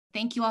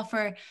thank you all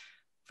for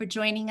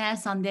joining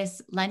us on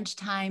this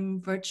lunchtime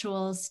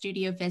virtual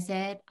studio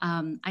visit.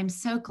 I'm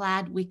so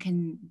glad we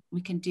can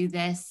do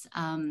this.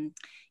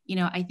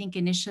 I think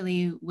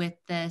initially with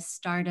the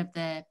start of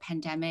the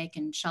pandemic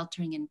and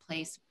sheltering in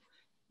place,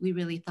 we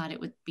really thought it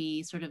would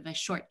be sort of a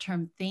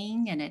short-term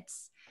thing, and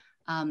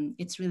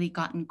it's really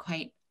gotten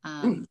quite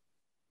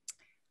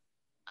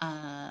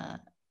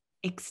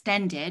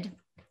extended.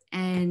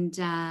 And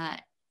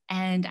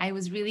I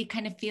was really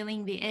kind of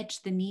feeling the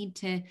itch, the need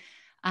to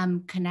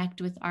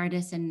connect with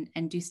artists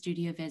and do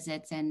studio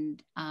visits.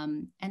 And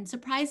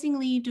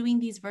surprisingly, doing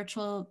these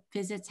virtual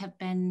visits have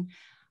been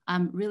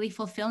really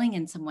fulfilling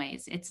in some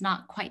ways. It's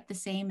not quite the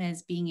same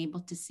as being able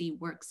to see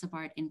works of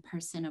art in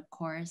person, of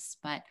course,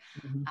 but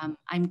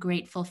I'm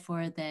grateful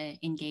for the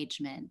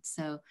engagement.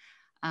 So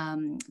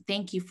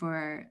thank you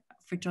for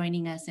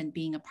joining us and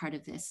being a part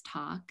of this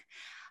talk.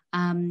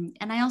 And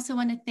I also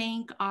want to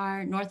thank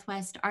our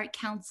Northwest Art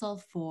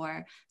Council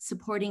for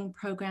supporting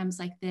programs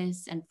like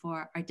this, and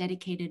for our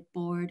dedicated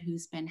board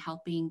who's been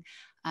helping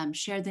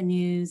share the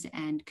news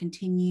and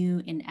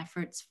continue in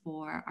efforts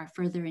for our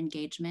further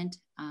engagement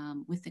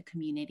with the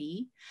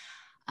community.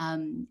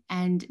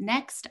 And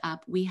next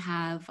up, we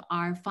have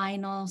our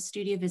final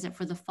studio visit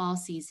for the fall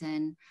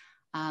season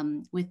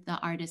with the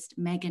artist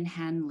Megan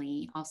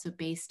Hanley, also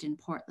based in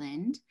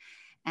Portland.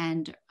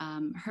 And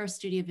her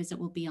studio visit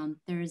will be on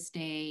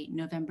Thursday,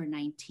 November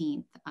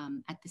 19th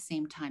at the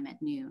same time at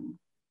noon.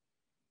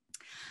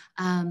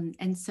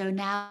 And so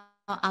now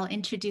I'll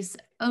introduce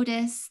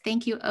Otis.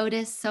 Thank you,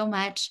 Otis, so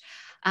much.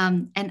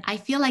 And I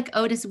feel like,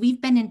 Otis,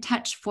 we've been in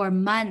touch for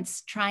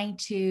months trying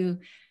to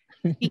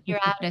figure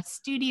out a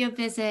studio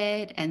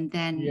visit, and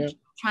then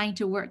trying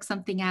to work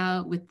something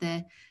out with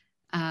the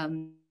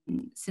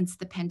since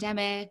the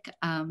pandemic.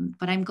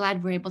 But I'm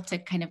glad we're able to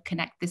kind of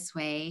connect this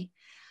way.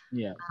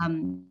 Yeah.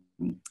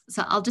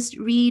 So I'll just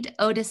read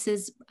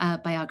Otis's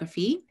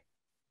biography.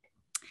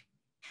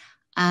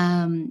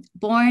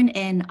 Born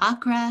in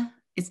Accra,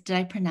 did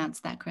I pronounce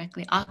that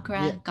correctly?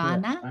 Accra,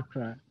 Ghana. Correct.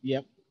 Accra,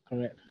 yep,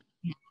 correct.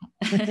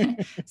 Yeah.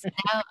 So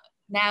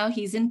now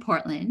he's in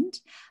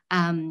Portland.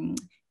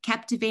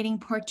 Captivating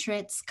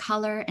portraits,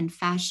 color, and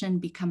fashion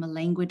become a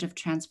language of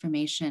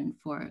transformation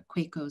for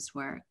Quaicoe's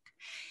work.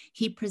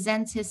 He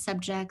presents his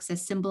subjects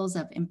as symbols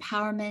of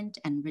empowerment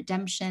and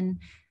redemption,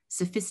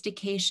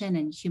 sophistication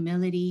and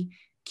humility,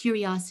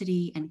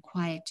 curiosity and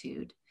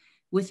quietude.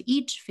 With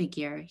each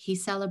figure, he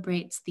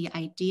celebrates the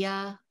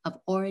idea of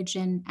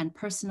origin and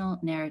personal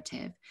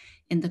narrative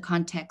in the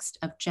context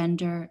of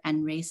gender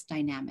and race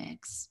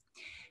dynamics.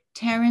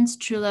 Terence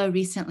Trullo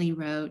recently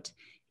wrote,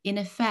 "In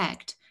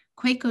effect,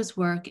 Quaicoe's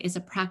work is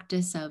a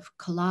practice of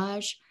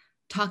collage,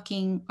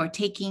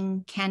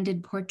 taking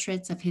candid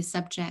portraits of his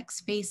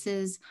subjects'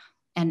 faces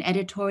and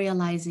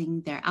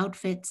editorializing their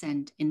outfits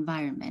and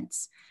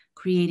environments,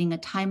 creating a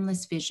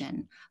timeless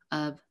vision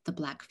of the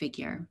Black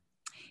figure."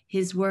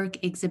 His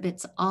work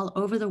exhibits all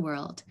over the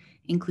world,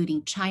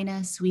 including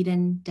China,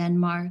 Sweden,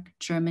 Denmark,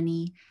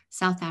 Germany,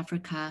 South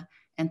Africa,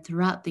 and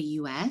throughout the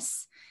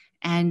US.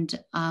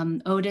 And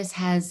Otis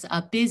has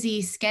a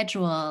busy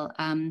schedule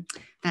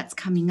that's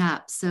coming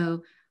up.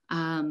 So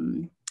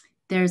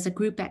there's a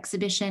group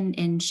exhibition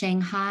in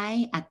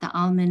Shanghai at the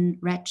Alman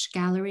Retsch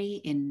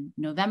Gallery in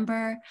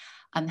November.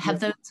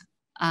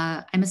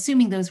 I'm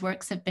assuming those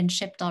works have been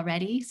shipped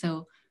already.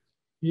 So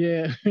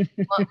yeah, we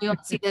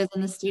won't see those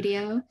in the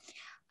studio.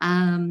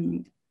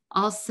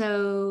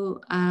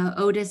 Also,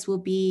 Otis will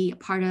be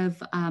part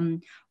of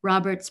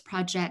Robert's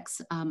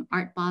project's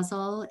Art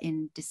Basel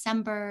in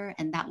December,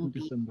 and that will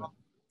be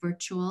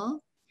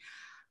virtual.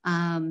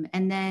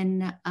 And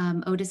then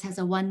Otis has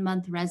a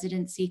 1-month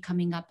residency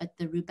coming up at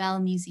the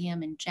Rubel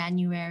Museum in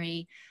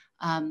January.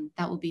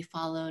 That will be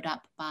followed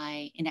up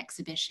by an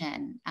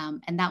exhibition.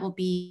 And that will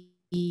be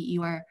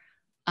your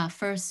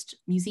first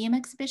museum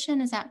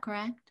exhibition, is that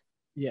correct?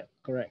 Yeah,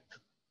 correct.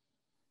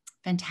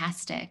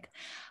 Fantastic.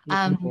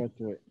 Looking forward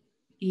to it.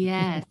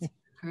 Yes,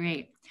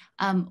 great.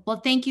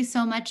 Well, thank you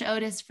so much,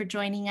 Otis, for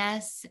joining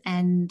us.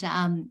 And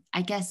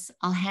I guess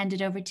I'll hand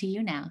it over to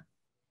you now.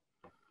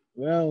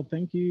 Well,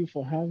 thank you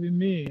for having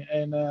me.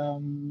 And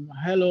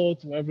hello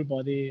to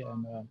everybody.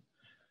 And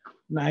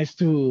nice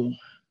to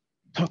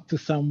talk to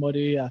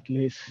somebody, at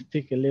least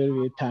take a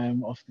little bit of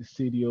time off the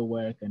studio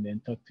work and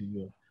then talk to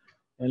you.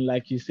 And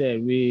like you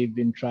said, we've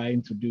been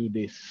trying to do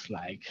this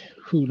like,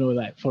 who knows,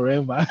 like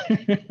forever.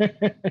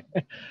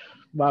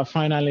 But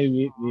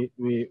finally,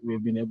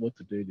 we've been able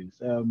to do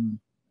this.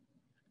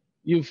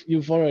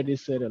 You've already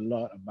said a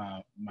lot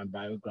about my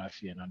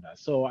biography and all that.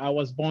 So I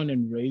was born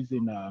and raised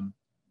in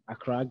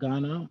Accra,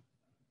 Ghana,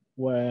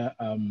 where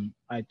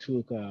I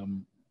took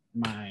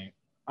my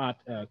art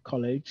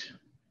college.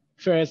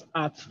 First,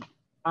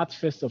 art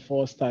first of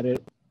all started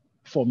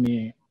for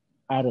me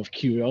out of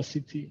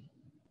curiosity,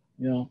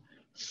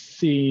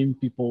 seeing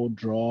people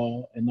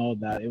draw and all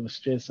that. It was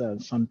just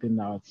something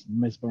that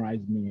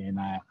mesmerized me, and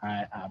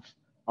I've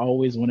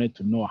always wanted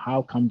to know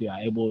how come they are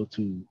able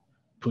to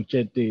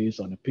project this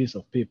on a piece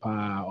of paper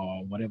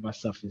or whatever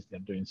surface they're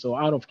doing. So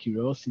out of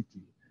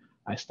curiosity,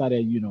 I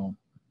started,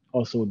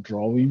 also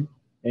drawing,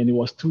 and it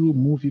was through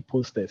movie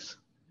posters.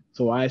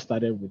 So I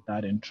started with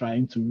that and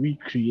trying to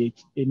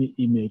recreate any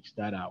image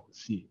that I would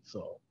see.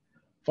 So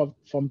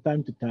from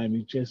time to time,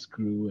 it just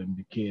grew and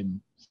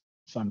became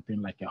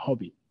something like a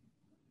hobby.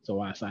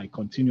 So as I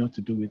continued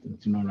to do it,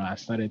 I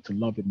started to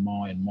love it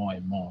more and more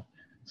and more.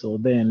 So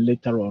then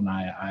later on,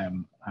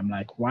 I'm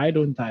like, why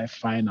don't I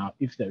find out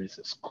if there is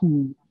a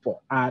school for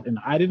art? And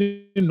I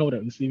didn't know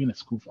there was even a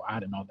school for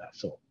art and all that.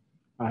 So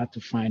I had to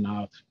find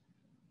out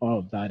all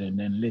of that. And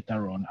then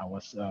later on, I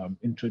was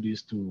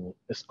introduced to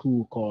a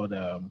school called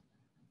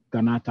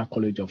Ganata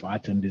College of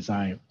Art and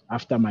Design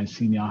after my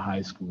senior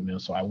high school.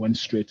 So I went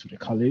straight to the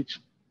college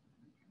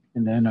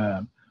and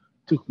then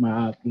took my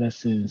art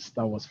lessons.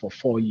 That was for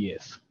 4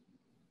 years.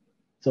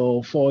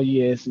 So 4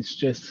 years is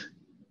just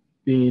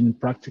being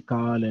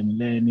practical and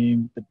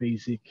learning the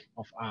basic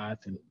of art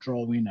and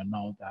drawing and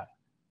all that.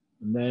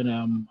 And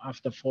then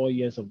after 4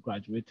 years of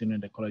graduating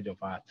in the College of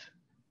Art,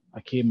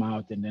 I came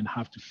out and then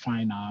have to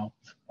find out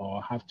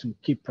or have to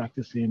keep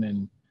practicing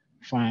and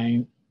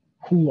find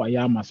who I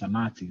am as an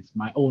artist,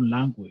 my own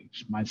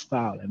language, my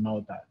style, and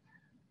all that.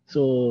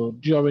 So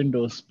during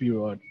those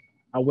period,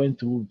 I went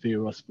through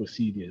various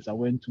procedures. I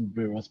went through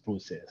various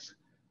process.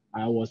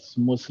 I was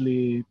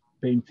mostly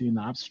painting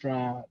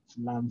abstract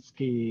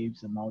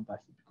landscapes and all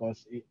that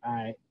because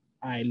I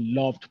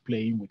loved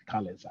playing with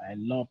colors. I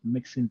loved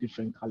mixing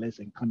different colors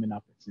and coming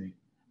up with it.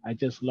 I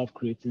just love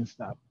creating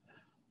stuff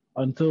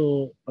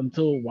until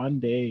one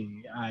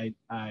day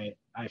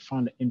I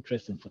found an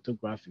interest in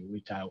photography,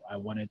 which I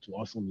wanted to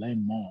also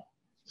learn more.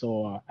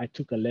 So I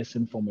took a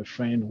lesson from a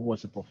friend who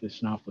was a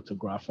professional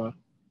photographer.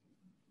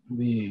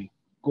 We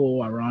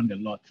go around a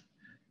lot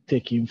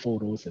taking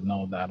photos and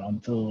all that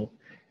until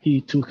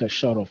he took a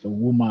shot of a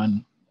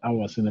woman. I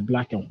was in a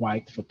black and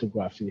white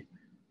photography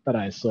that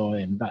I saw,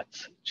 and that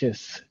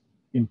just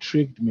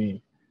intrigued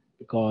me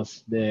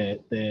because the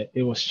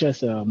it was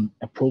just a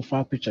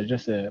profile picture,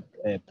 just a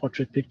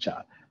portrait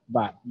picture,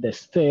 but the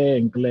stare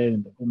and glare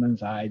in the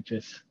woman's eye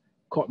just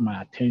caught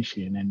my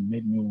attention and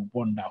made me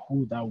wonder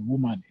who that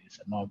woman is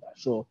and all that.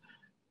 So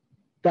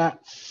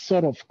that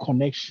sort of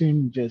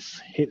connection just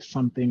hit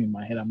something in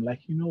my head. I'm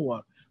like, you know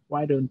what?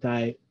 Why don't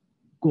I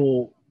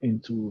go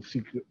into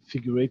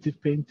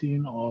figurative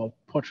painting or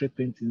portrait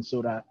painting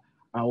so that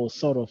I will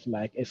sort of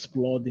like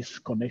explore this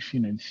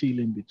connection and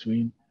feeling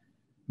between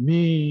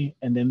me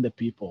and then the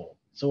people.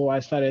 So I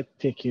started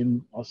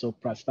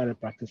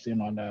started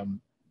practicing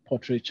on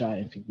portraiture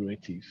and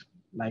figurative.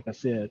 Like I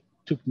said,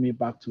 took me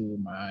back to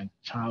my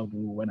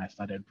childhood when I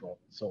started drawing.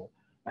 So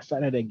I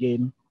started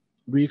again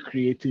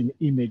recreating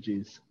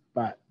images,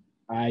 but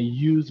I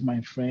used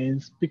my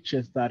friend's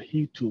pictures that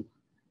he took,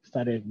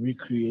 started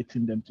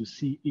recreating them to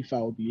see if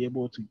I would be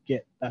able to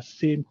get that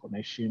same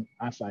connection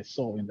as I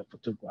saw in the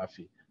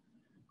photography.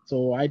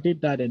 So I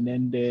did that, and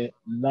then the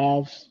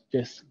love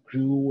just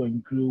grew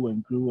and grew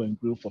and grew and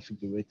grew for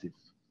figurative.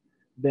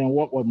 Then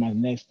what was my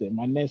next step?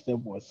 My next step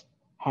was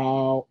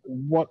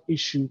what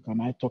issue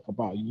can I talk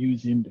about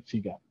using the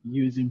figure,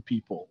 using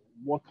people?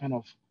 What kind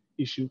of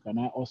issue can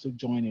I also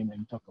join in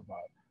and talk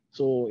about?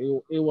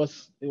 So it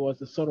was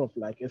a sort of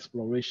like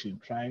exploration,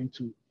 trying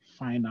to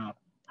find out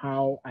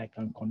how I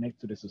can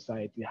connect to the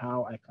society,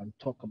 how I can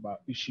talk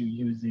about issue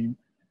using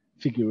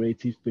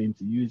figurative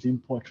painting, using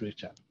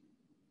portraiture.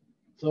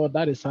 So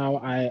that is how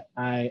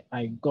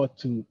I got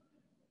to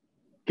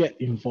get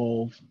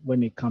involved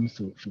when it comes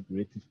to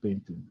figurative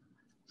painting.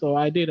 So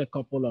I did a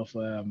couple of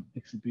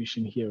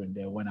exhibition here and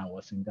there when I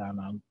was in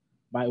Ghana,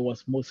 but it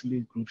was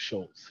mostly group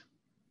shows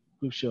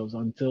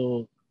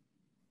until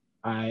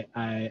I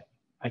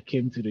I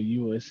came to the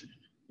US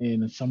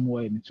in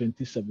somewhere in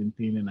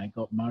 2017 and I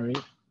got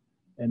married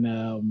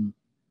and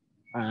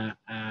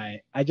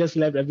I just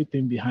left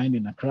everything behind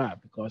in Accra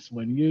because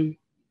when you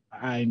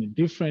are in a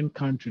different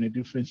country in a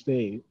different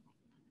state,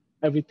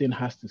 everything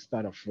has to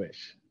start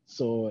afresh.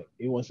 So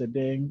it was a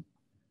thing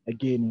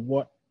again,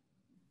 what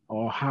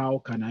or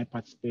how can I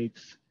participate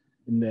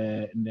in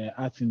the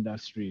arts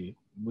industry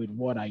with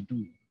what I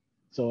do?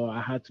 So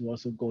I had to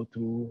also go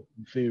through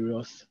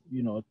various,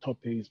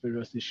 topics,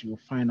 various issues,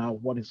 find out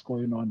what is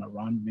going on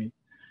around me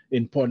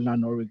in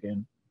Portland,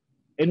 Oregon.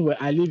 Anyway,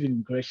 I live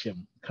in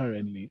Gresham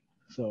currently.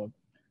 So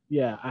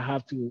yeah, I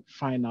have to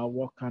find out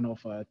what kind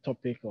of a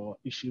topic or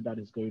issue that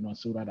is going on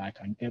so that I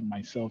can get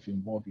myself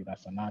involved with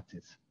as an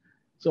artist.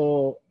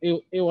 So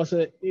it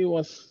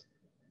was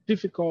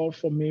difficult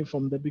for me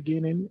from the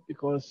beginning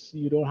because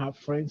you don't have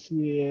friends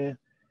here.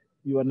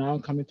 You are now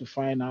coming to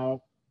find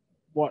out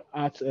what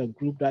art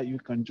group that you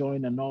can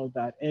join and all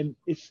that. And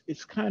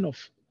it's kind of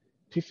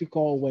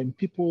difficult when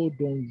people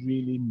don't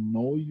really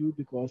know you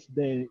because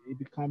then it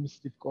becomes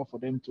difficult for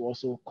them to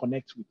also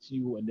connect with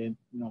you and then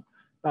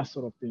that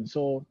sort of thing.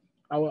 So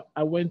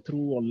I went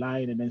through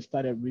online and then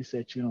started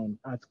researching on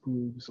art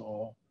groups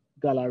or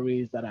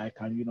galleries that I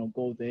can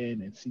go there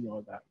and see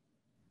all that.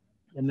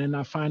 And then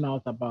I find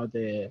out about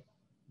the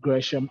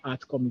Gresham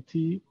Art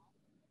Committee,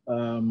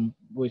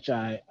 which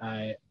I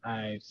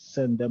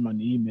sent them an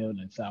email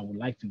and said I would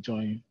like to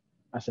join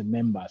as a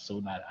member so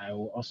that I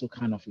will also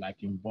kind of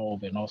like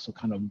involve and also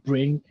kind of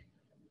bring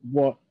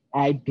what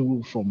I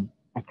do from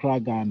Accra,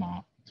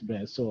 Ghana to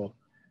there. So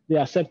they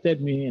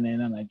accepted me and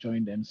then I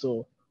joined them.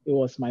 So it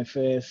was my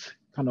first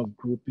kind of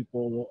group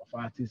people of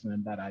artists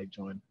and that I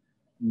joined.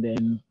 And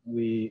then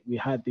we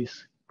had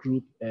this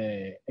group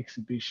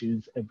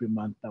exhibitions every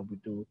month that we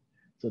do.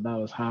 So that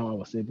was how I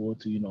was able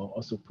to,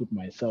 also put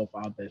myself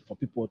out there for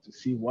people to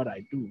see what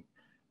I do.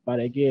 But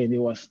again, it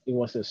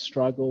was a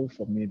struggle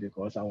for me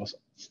because I was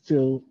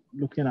still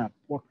looking at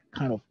what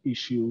kind of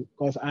issue,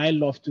 because I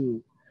love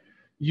to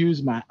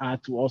use my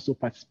art to also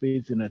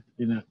participate in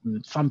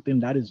something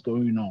that is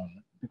going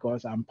on,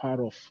 because I'm part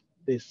of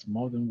this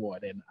modern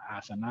world, and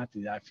as an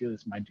artist I feel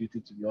it's my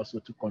duty to be also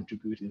to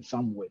contribute in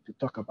some way to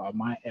talk about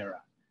my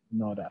era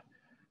and all that.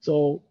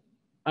 So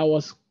I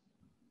was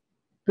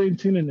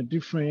painting in a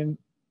different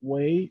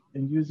way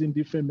and using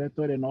different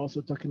method and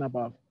also talking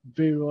about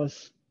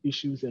various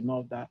issues and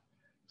all that.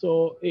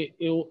 So it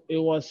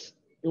was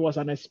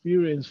an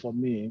experience for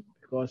me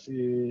because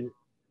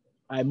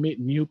I meet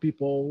new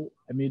people,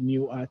 I meet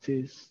new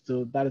artists.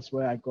 So that is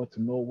where I got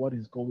to know what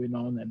is going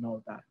on and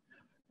all that.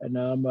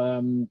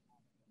 And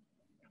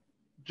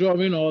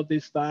during all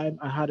this time,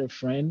 I had a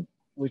friend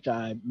which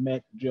I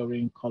met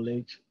during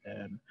college.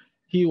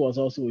 He was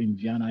also in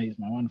Vienna. He's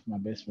one of my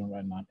best friends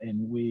right now.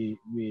 And we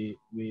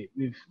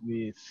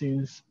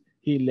since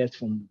he left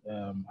from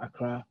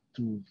Accra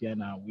to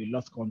Vienna, we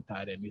lost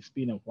contact, and it's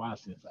been a while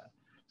since that.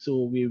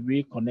 So we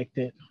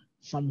reconnected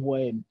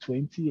somewhere in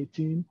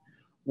 2018,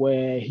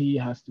 where he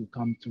has to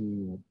come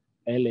to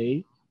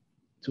LA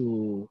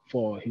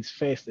for his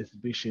first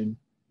exhibition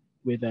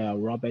with a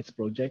Roberts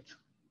project.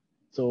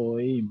 So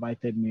he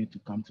invited me to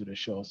come to the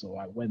show. So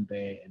I went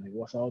there and it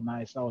was all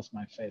nice. That was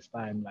my first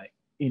time like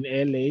in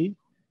LA,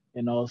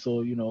 and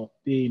also,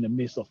 being in the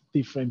midst of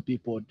different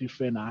people,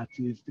 different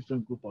artists,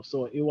 different group of,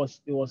 so it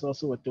was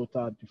also a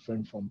total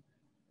different from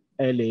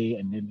LA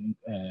and then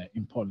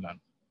in Portland.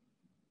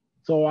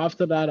 So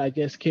after that, I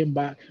just came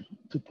back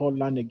to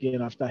Portland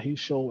again after his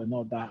show and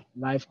all that.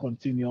 Life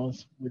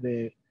continues with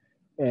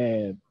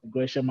the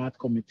Gresham Art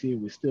Committee.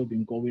 We've still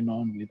been going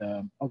on with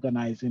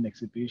organizing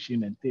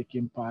exhibition and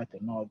taking part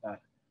and all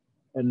that.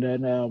 And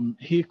then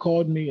he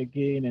called me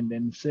again and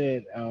then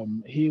said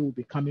he will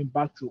be coming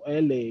back to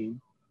LA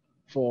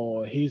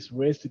for his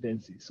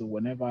residency. So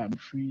whenever I'm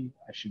free,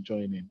 I should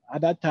join him.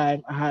 At that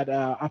time, I had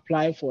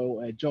applied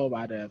for a job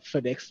at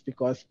FedEx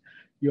because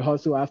you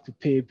also have to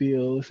pay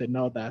bills and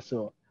all that.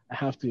 So I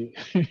have to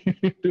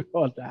do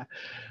all that.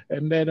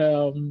 And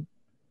then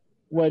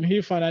when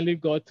he finally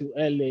got to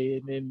LA,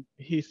 and then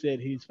he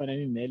said he's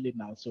finally in LA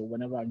now. So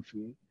whenever I'm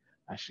free,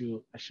 I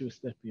should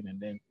step in, and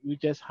then we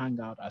just hang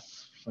out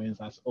as friends,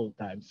 as old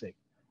times sake.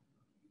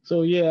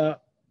 So yeah,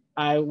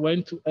 I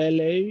went to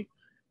LA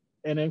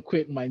and then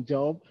quit my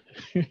job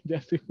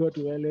just to go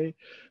to LA.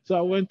 So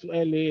I went to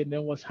LA and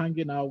then was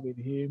hanging out with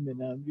him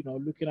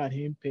and looking at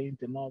him paint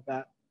and all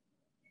that.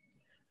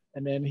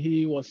 And then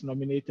he was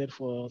nominated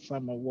for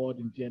some award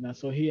in Vienna,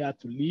 so he had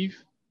to leave,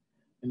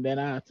 and then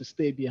I had to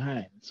stay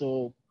behind.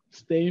 So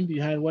staying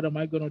behind, what am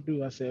I gonna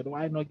do? I said,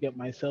 why not get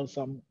myself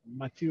some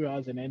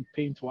materials and then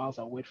paint whilst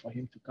I wait for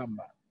him to come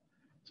back?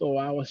 So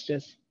I was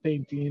just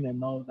painting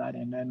and all that,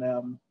 and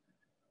then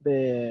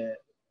the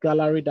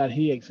gallery that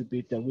he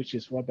exhibited, which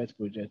is Robert's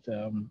project.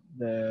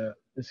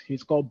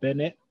 He's called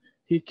Bennett.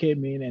 He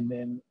came in and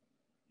then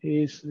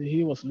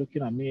he was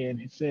looking at me and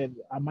he said,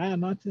 "Am I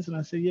an artist?" And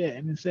I said, "Yeah."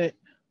 And he said,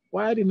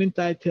 "Why didn't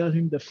I tell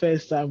him the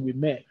first time we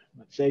met?"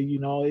 I said,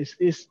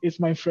 it's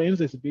my friend's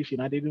exhibition.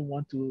 I didn't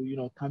want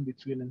to, come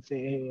between and say,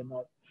 hey, and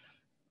all.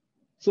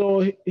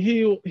 So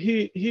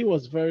he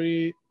was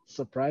very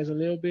surprised a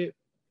little bit,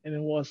 and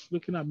it was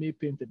looking at me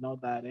painting and all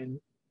that, and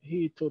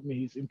he told me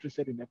he's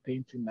interested in the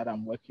painting that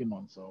I'm working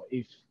on. So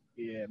if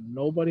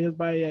nobody has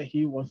bought it,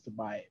 he wants to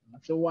buy it. I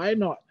said, why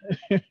not?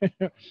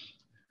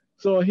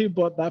 So he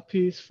bought that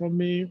piece from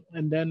me,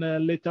 and then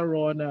later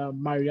on,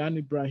 Marianne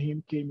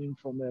Ibrahim came in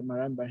from the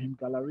Marianne Ibrahim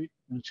Gallery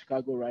in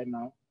Chicago right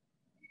now.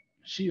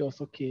 She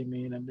also came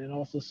in and then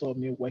also saw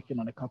me working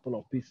on a couple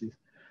of pieces,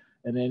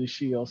 and then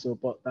she also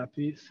bought that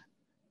piece.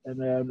 And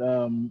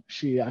then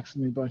she asked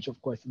me a bunch of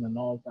questions and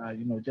all that,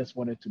 just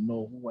wanted to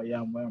know who I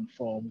am, where I'm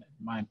from,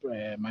 my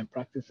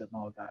practice and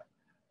all that,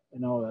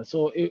 and all that.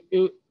 So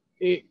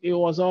it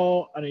was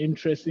all an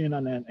interesting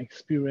and an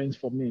experience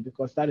for me,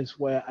 because that is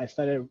where I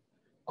started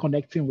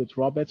connecting with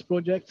Robert's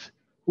project,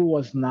 who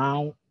was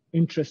now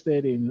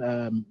interested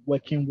in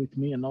working with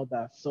me and all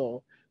that.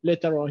 So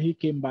later on, he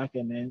came back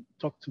and then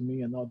talked to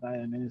me and all that,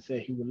 and then he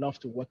said he would love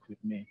to work with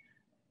me.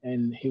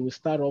 And he would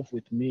start off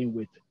with me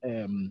with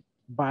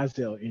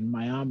Basel in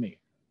Miami,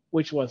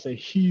 which was a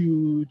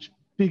huge,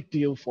 big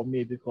deal for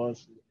me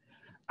because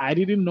I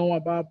didn't know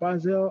about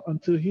Basel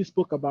until he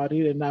spoke about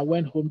it. And I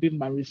went home, did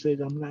my research.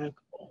 I'm like,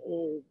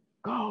 oh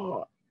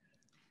God,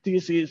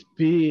 this is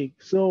big.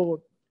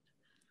 So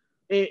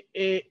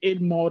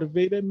it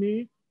motivated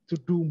me to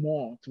do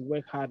more, to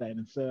work harder.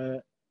 And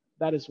so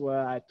that is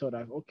where I thought,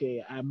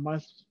 okay, I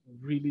must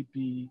really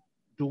be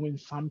doing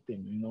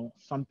something,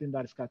 something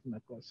that is cutting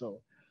across.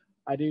 So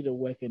I did the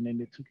work and then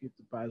they took it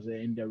to pass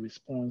and the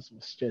response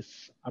was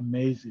just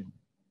amazing.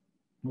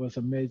 It was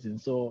amazing.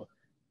 So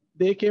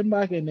they came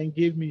back and then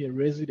gave me a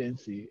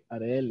residency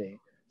at LA.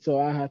 So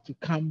I had to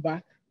come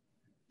back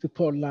to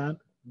Portland,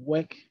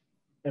 work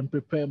and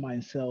prepare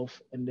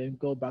myself, and then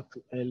go back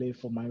to LA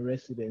for my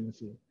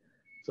residency.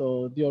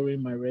 So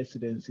during my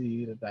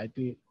residency that I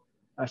did,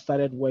 I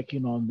started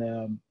working on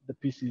the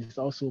pieces.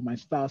 Also, my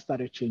style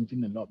started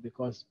changing a lot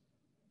because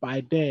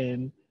by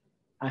then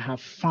I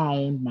have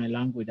found my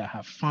language. I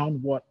have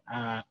found what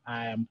I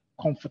am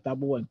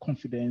comfortable and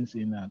confident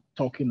in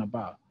talking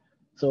about.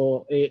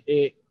 So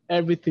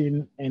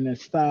everything and the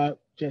style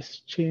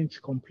just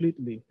changed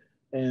completely.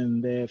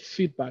 And the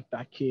feedback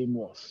that came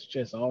was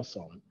just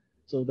awesome.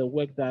 So the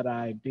work that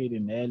I did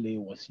in LA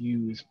was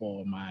used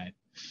for my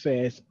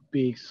first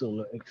big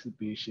solo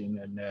exhibition,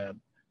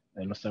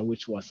 and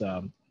which was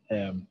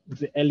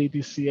the early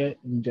this year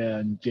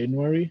in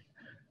January,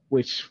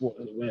 which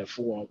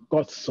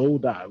got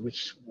sold out,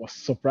 which was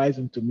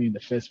surprising to me in the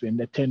first place. And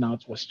the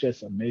turnout was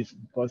just amazing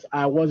because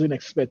I wasn't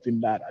expecting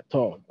that at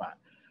all. But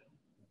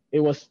it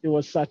was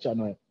such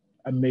an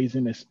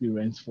amazing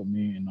experience for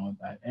me and all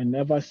that. And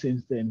ever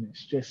since then,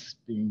 it's just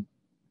been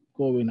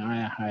going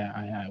higher, higher,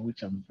 higher,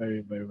 which I'm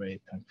very, very,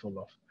 very thankful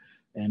of.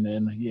 And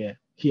then yeah,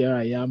 here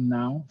I am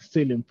now,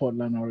 still in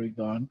Portland,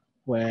 Oregon,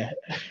 where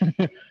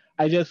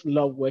I just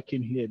love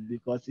working here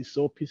because it's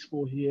so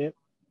peaceful here,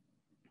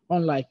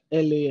 unlike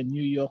LA and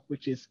New York,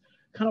 which is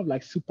kind of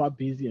like super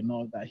busy and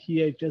all that.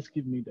 Here, just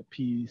give me the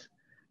peace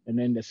and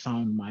then the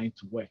sound mind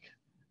to work.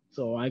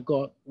 So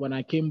when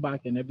I came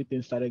back and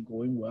everything started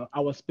going well, I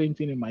was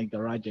painting in my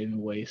garage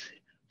anyways.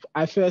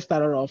 I first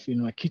started off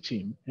in my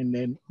kitchen and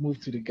then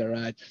moved to the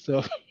garage.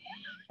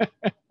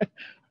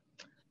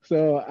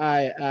 So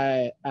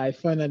I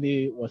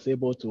finally was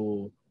able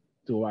to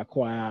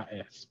acquire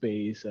a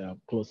space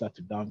closer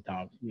to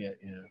downtown here,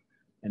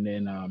 and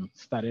then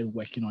started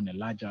working on a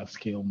larger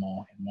scale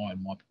more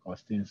and more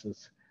because things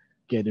is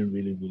getting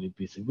really really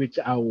busy, which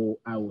I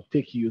will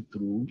take you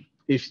through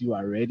if you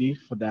are ready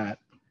for that.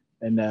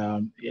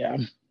 And yeah.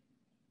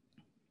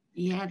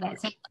 Yeah, that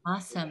sounds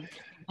awesome.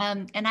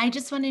 And I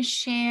just want to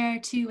share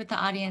too with the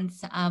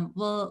audience.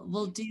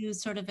 We'll do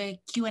sort of a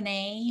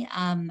Q&A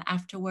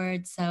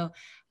afterwards. So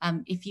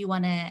if you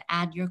want to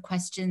add your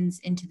questions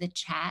into the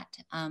chat,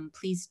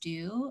 please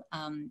do,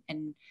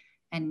 and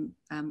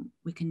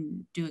we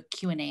can do a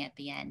Q&A at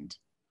the end.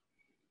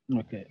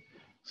 Okay.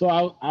 So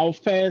I'll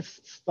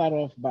first start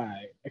off by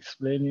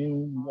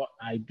explaining what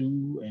I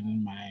do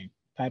and my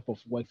type of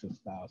works and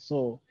style.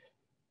 So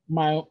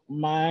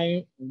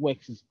my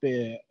works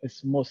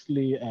is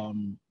mostly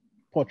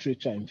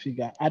portraiture and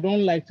figure. I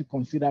don't like to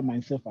consider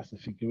myself as a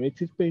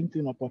figurative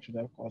painting or portrait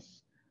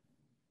because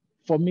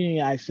for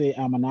me, I say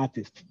I'm an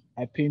artist.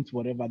 I paint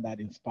whatever that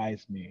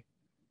inspires me.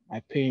 I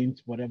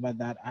paint whatever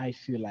that I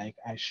feel like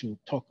I should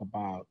talk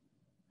about.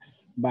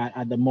 But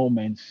at the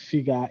moment,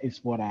 figure is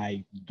what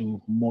I do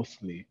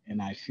mostly,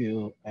 and I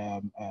feel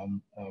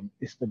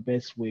it's the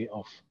best way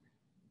of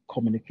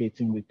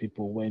communicating with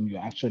people when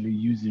you're actually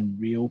using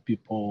real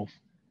people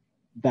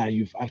that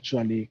you've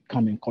actually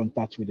come in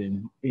contact with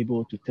and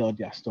able to tell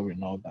their story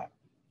and all that.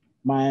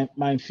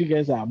 My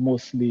figures are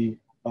mostly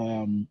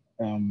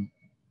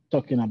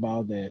talking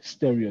about the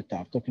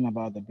stereotype, talking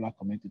about the Black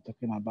community,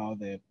 talking about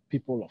the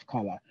people of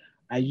color.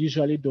 I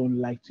usually don't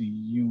like to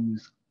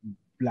use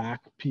Black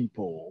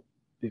people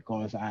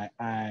because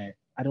I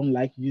don't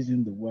like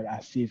using the word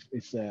as if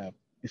it's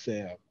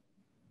a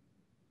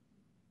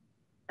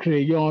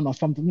crayon or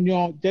something.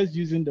 Just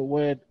using the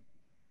word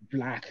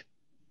Black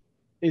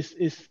is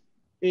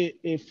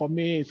it for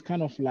me. It's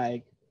kind of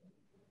like,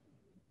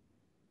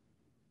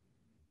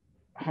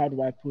 how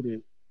do I put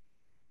it?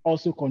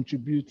 Also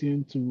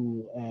contributing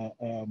to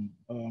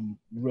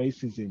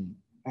racism,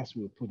 as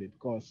we put it,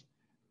 because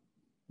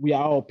we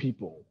are all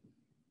people,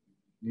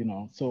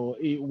 So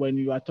when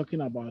you are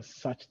talking about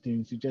such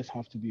things, you just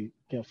have to be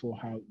careful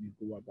how you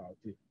go about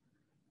it.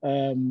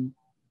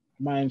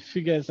 My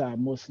figures are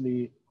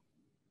mostly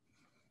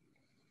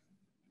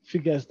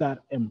figures that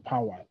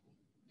empower,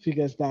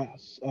 figures that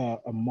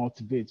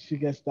motivate,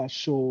 figures that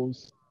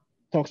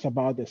talks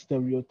about the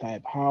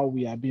stereotype, how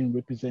we are being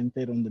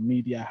represented on the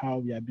media, how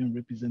we are being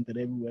represented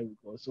everywhere we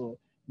go. So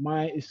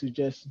mine is to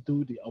just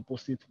do the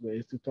opposite way,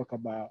 is to talk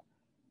about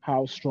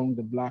how strong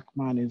the Black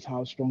man is,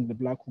 how strong the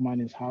Black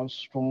woman is, how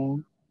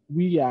strong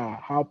we are,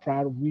 how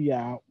proud we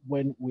are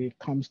when it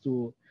comes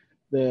to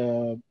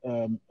the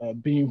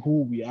being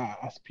who we are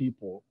as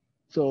people.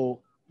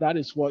 So that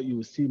is what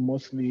you see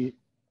mostly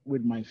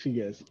with my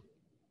figures.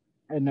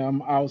 And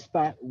I'll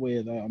start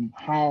with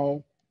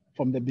how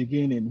from the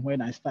beginning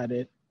when I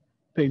started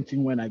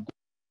painting when I go.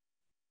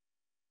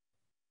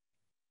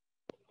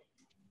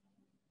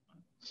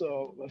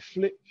 So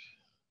flip.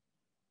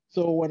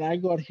 So when I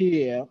got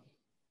here,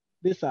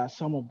 these are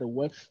some of the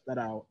works that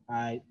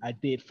I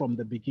did from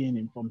the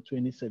beginning, from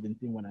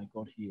 2017 when I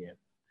got here.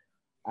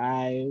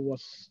 I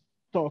was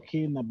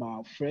talking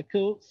about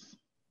freckles.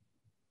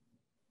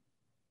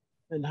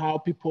 and how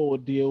people will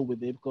deal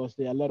with it, because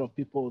there are a lot of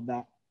people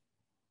that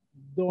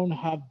don't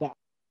have that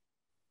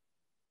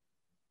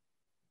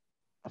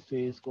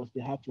face because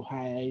they have to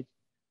hide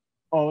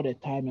all the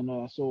time and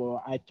all. So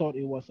I thought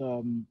it was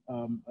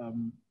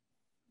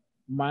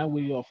my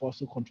way of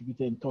also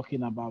contributing and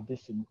talking about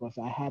this thing, because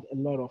I had a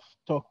lot of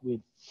talk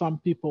with some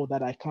people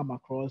that I come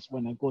across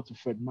when I go to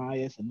Fred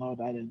Meyer's and all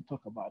that and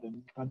talk about them.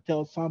 You can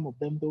tell some of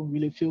them don't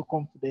really feel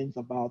confidence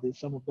about it.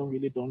 Some of them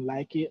really don't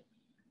like it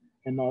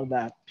and all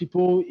that.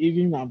 People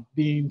even have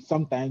been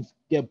sometimes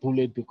get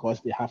bullied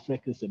because they have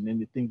freckles and then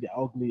they think they're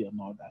ugly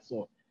and all that.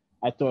 So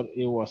I thought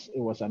it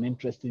was an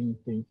interesting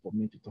thing for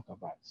me to talk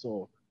about.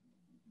 So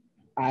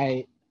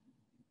I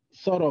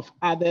sort of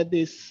added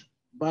this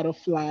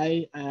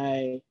butterfly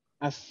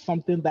as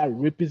something that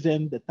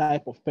represents the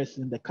type of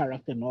person, the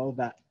character, and all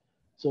that.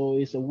 So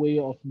it's a way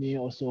of me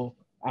also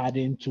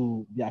adding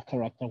to their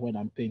character when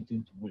I'm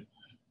painting to wood.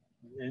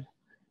 Yeah.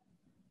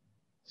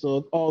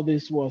 So all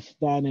this was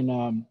done in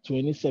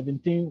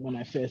 2017 when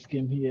I first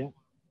came here,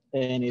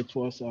 and it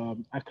was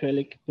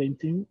acrylic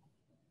painting,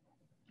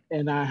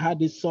 and I had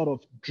this sort of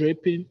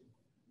draping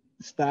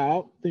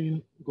style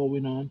thing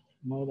going on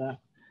and all that.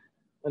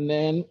 And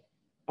then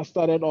I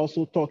started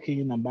also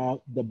talking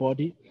about the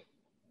body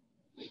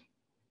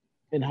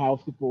and how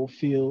people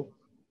feel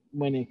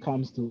when it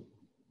comes to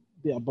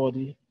their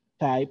body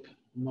type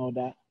and all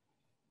that.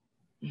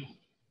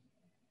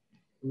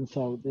 And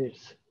so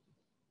this,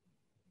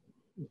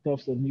 in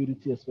terms of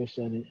nudity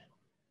especially.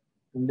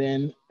 And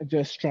then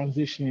just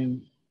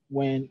transitioning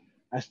when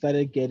I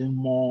started getting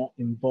more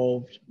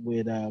involved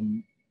with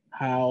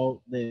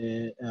how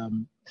the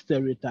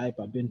stereotype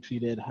have been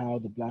treated, how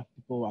the Black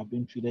people have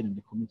been treated in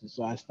the community.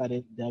 So I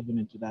started delving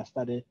into that,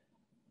 started,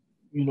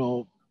 you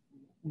know,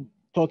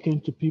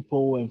 talking to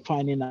people and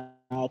finding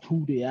out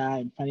who they are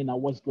and finding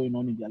out what's going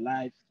on in their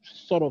life,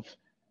 sort of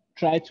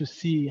try to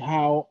see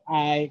how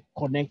I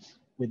connect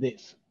with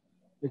this.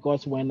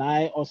 Because when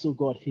I also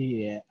got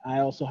here, I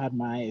also had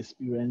my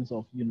experience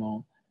of,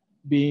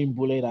 being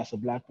bullied as a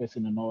Black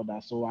person and all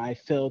that. So I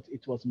felt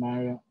it was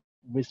my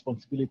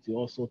responsibility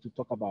also to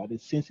talk about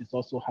it since it's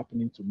also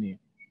happening to me.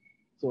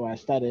 So I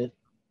started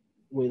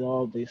with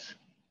all this.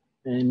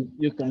 And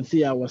you can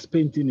see I was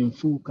painting in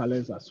full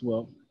colors as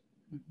well.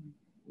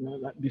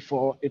 Like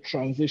before it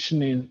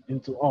transitioning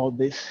into all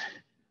this.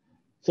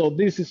 So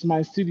this is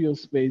my studio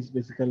space.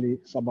 Basically,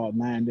 it's about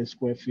 900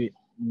 square feet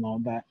and all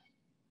that.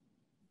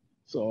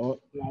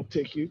 So I'll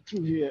take you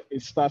through here.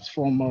 It starts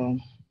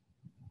from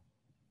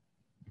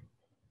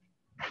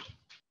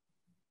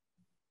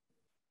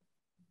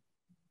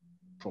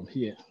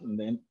here and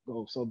then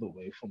goes all the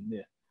way from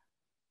there.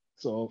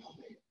 So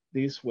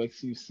these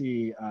works you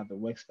see are the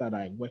works that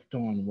I worked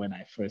on when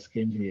I first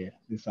came here.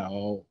 These are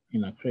all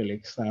in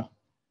acrylic style,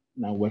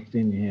 and I worked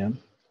in here.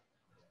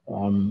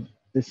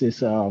 This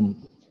is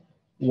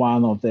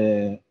one of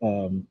the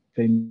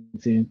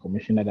painting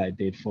commission that I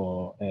did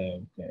for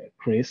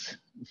Chris,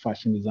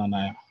 fashion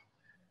designer.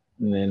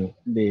 And then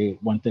they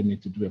wanted me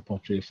to do a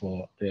portrait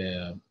for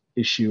the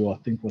issue, I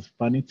think was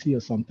Vanity or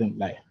something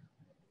like.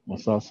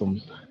 Was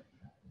awesome.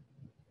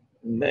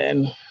 And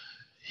then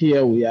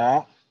here we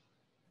are.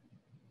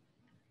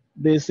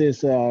 This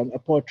is a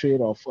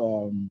portrait of,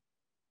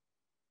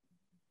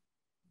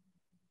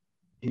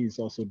 he's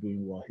also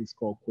doing well. He's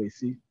called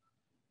Kwesi.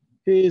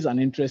 He is an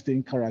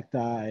interesting character,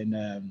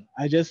 and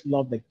I just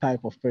love the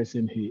type of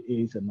person he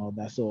is and all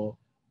that. So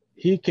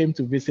he came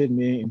to visit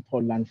me in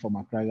Portland from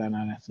Accra,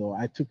 Ghana. So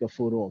I took a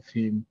photo of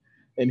him,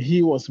 and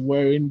he was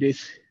wearing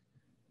this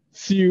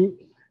suit,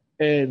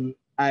 and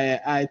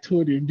I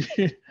told him,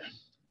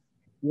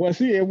 was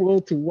he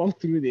able to walk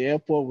through the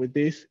airport with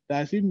this?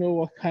 Does he know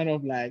what kind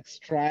of like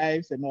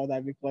stripes and all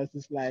that? Because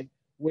it's like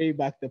way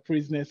back the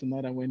prisoners and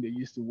all that when they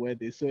used to wear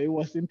this. So it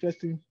was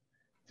interesting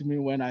to me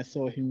when I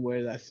saw him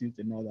wear that suit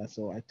and all that.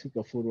 So I took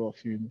a photo of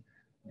him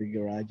in the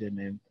garage and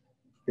then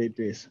did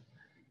this.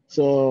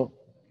 So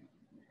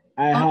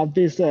I have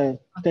these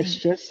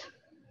textures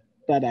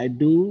that I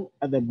do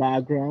at the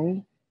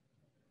background,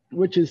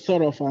 which is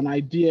sort of an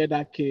idea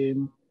that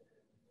came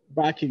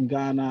back in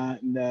Ghana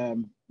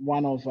in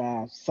one of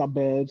our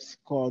suburbs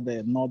called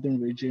the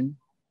Northern Region,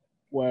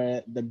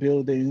 where the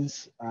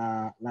buildings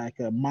are like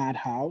a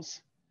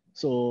madhouse.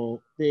 So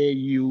they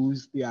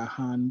use their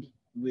hand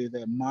with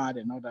a mud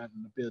and all that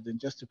in the building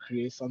just to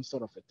create some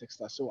sort of a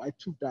texture. So I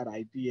took that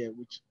idea,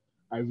 which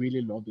I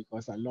really love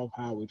because I love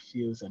how it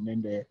feels, and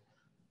then the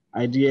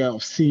idea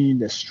of seeing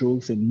the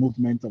strokes and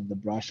movement of the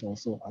brush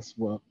also as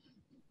well.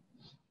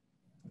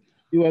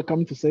 You were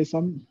coming to say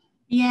something?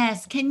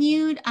 Yes. Can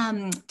you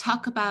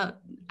talk about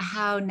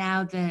how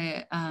now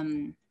the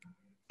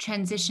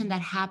transition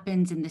that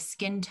happens in the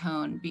skin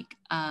tone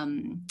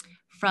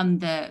from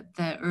the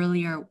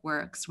earlier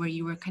works where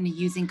you were kind of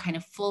using kind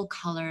of full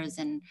colors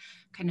and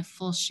kind of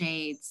full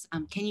shades?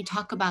 Can you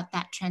talk about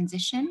that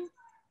transition?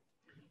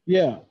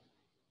 Yeah,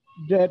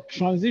 the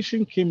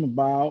transition came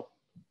about.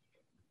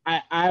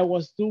 I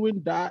was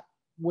doing that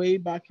way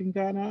back in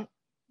Ghana,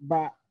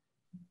 but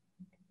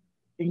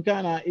in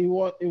Ghana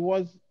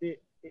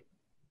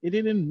it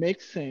didn't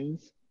make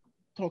sense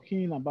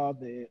talking about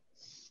the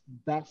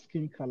dark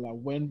skin color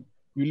when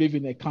you live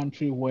in a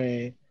country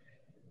where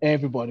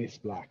everybody's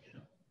black.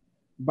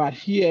 But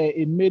here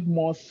it made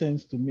more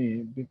sense to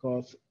me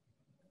because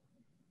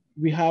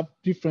we have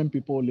different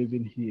people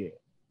living here.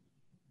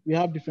 We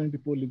have different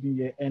people living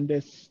here, and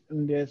this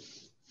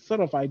sort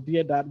of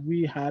idea that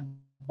we had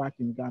back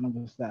in Ghana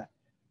was that,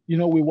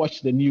 we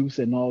watch the news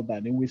and all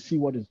that, and we see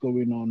what is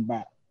going on,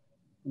 but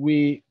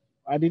we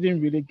I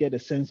didn't really get a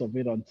sense of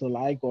it until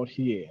I got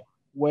here.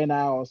 When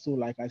I also,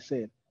 like I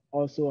said,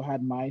 also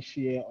had my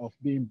share of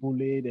being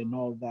bullied and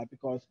all that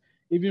because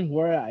even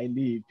where I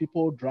live,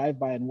 people drive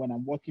by and when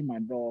I'm walking my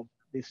dog,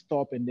 they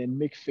stop and then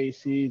make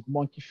faces,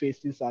 monkey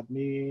faces at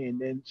me and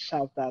then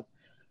shout at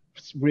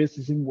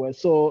racism words.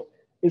 So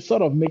it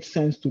sort of makes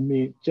sense to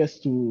me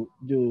just to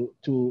do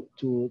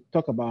to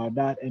talk about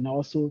that and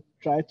also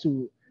try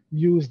to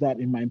use that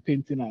in my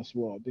painting as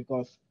well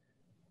because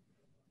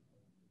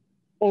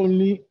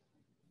only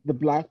the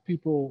black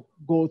people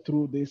go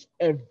through this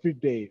every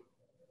day.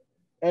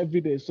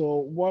 So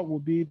what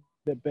would be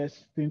the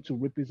best thing to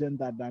represent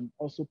that than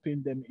also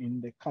paint them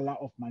in the color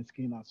of my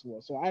skin as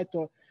well. So I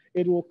thought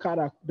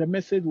the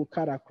message will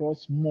cut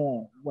across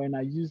more when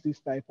I use this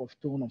type of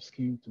tone of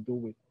skin to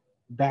do it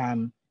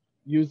than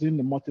using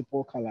the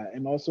multiple color.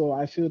 And also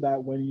I feel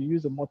that when you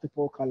use a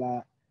multiple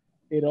color,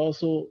 it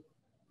also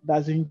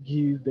doesn't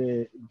give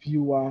the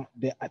viewer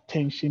the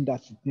attention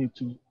that it needs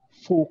to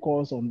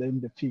focus on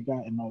them, the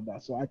figure and all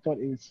that. So I thought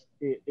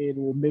it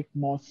will make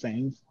more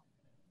sense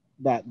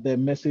that the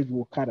message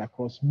will cut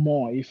across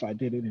more if I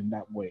did it in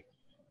that way.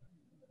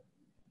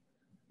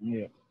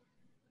 Yeah.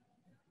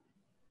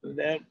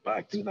 Then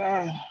back to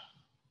that.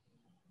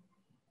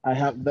 I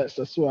have this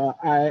as well.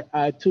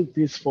 I took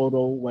this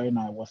photo when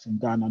I was in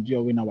Ghana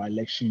during our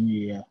election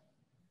year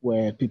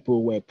where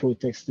people were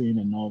protesting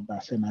and all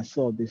that. And I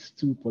saw these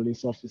two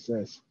police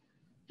officers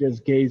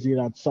just gazing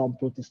at some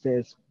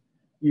protesters,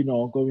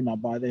 going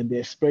about, and the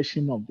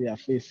expression of their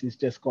faces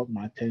just caught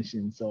my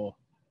attention. So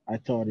I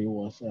thought it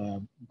was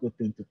a good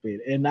thing to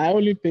paint. And I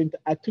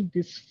took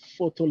this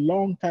photo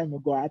long time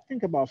ago, I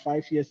think about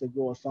 5 years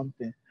ago or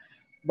something,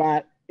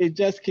 but it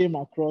just came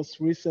across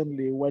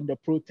recently when the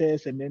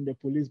protests and then the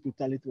police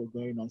brutality were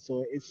going on.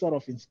 So it sort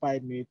of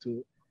inspired me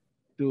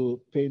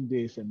to paint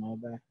this and all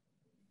that.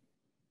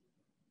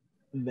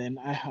 And then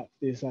I have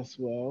this as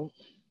well.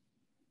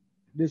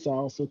 These are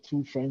also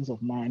two friends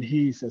of mine.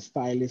 He is a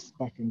stylist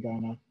back in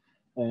Ghana.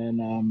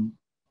 And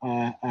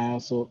I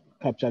also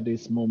captured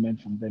this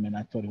moment from them, and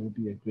I thought it would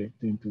be a great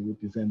thing to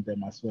represent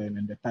them as well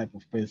and the type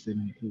of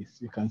person he is.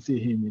 You can see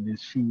him in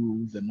his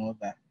shoes and all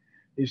that.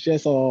 It's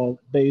just all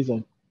based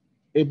on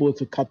able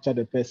to capture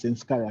the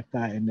person's character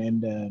and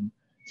then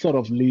sort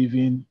of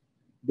living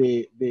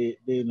they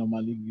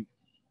normally live.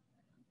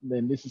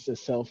 Then this is a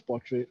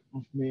self-portrait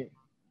of me.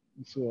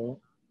 So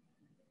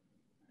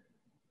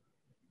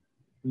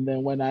and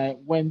then when I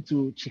went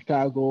to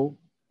Chicago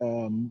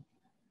um,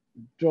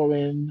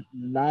 during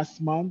last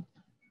month,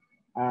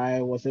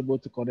 I was able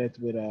to connect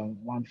with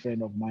one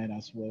friend of mine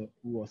as well,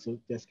 who also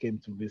just came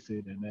to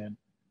visit. And then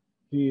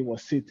he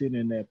was sitting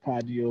in a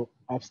patio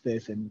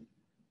upstairs and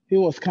he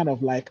was kind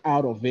of like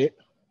out of it.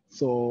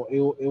 So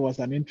it was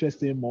an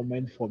interesting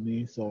moment for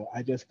me. So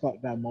I just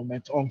caught that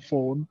moment on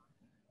phone.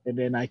 And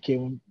then I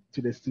came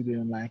to the studio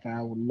and like,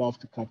 I would love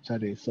to capture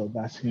this. So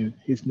that's him.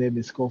 His name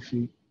is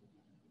Kofi.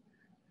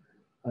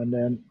 And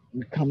then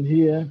we come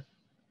here.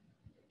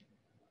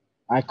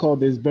 I call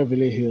this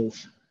Beverly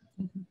Hills.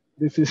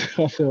 This is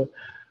also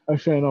a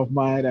friend of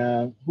mine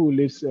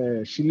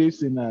she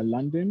lives in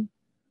London.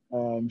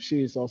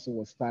 She is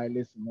also a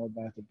stylist and all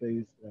that,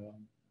 based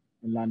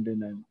in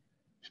London. And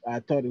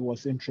I thought it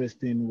was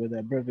interesting with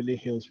Beverly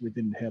Hills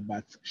within her,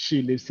 but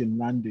she lives in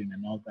London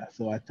and all that.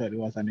 So I thought it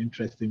was an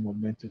interesting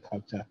moment to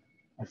capture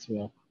as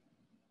well.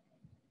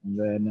 And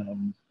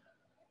then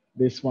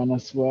this one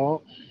as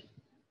well.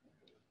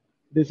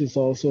 This is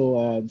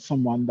also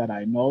someone that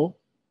I know.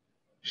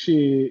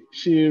 She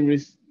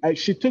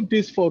took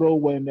this photo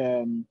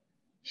when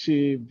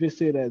she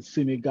visited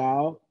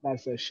Senegal.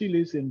 She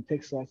lives in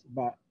Texas,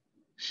 but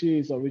she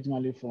is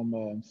originally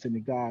from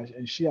Senegal,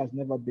 and she has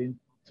never been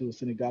to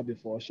Senegal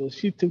before. So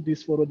she took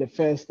this photo the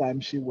first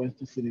time she went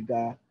to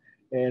Senegal,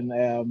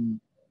 and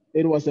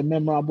it was a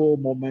memorable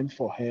moment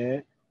for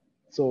her.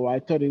 So I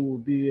thought it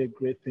would be a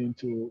great thing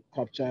to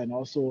capture, and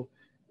also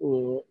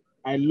uh,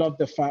 I love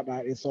the fact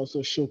that it's also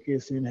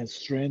showcasing her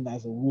strength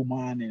as a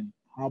woman and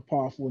how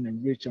powerful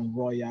and rich and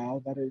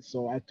royal that is.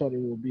 So I thought it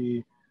would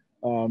be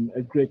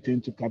a great thing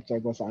to capture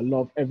because I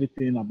love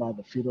everything about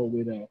the photo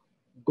with a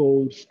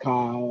gold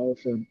scarf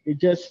and it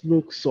just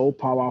looks so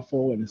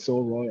powerful and so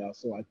royal.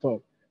 So I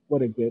thought,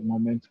 what a great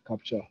moment to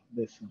capture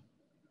this.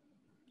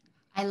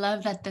 I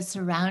love that the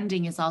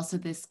surrounding is also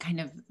this kind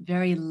of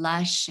very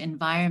lush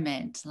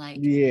environment, like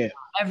Yeah,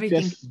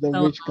 everything's just the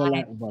so rich color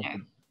alive about there.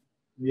 them.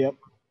 Yep.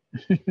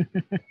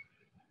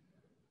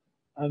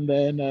 And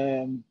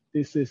then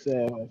this is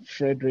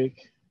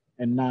Frederick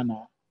and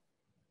Nana.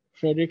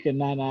 Frederick and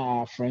Nana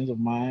are friends of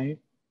mine.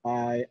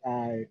 I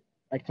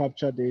I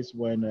captured this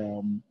when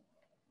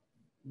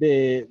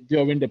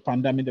during the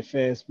pandemic, the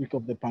first week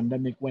of the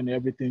pandemic, when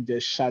everything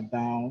just shut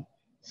down.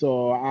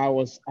 So I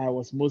was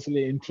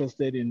mostly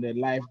interested in the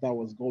life that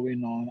was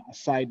going on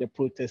aside the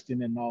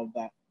protesting and all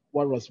that.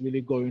 What was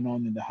really going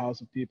on in the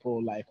house of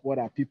people? Like, what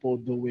are people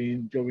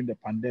doing during the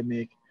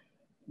pandemic?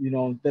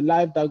 The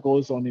life that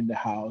goes on in the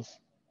house,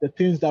 the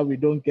things that we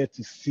don't get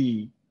to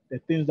see, the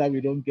things that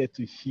we don't get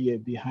to hear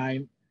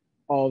behind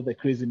all the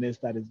craziness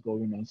that is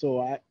going on. So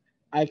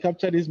I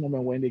captured this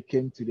moment when they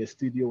came to the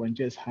studio and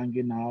just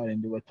hanging out,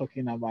 and they were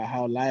talking about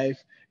how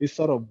life is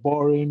sort of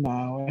boring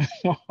now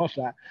and all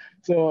that.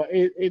 So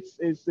it's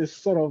this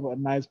sort of a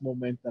nice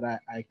moment that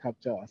I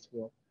capture as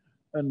well.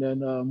 And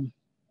then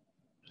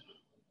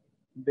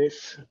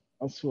this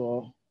as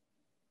well,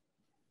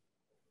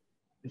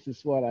 this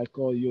is what I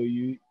call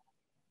Yo-Yo,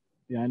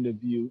 behind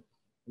the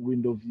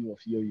window view of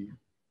Yo-Yo.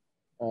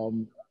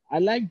 Um, I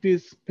like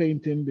this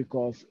painting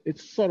because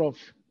it's sort of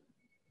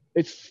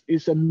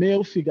it's a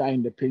male figure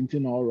in the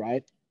painting, all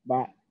right,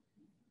 but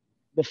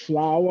the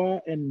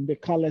flower and the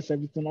colors,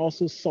 everything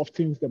also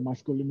softens the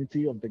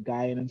masculinity of the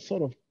guy and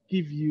sort of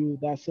give you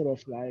that sort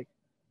of like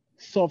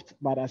soft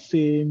but at the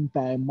same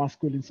time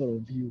masculine sort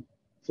of view.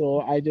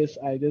 So I just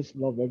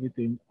love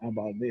everything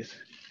about this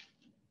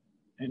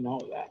and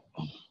all that.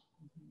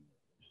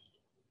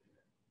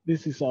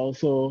 This is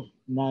also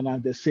Nana,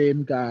 the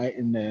same guy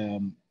in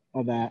the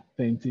other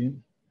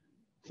painting.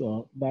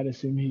 So that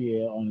is him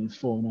here on his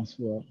phone as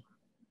well.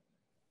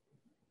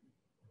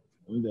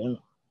 And then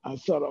I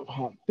sort of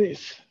have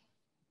this.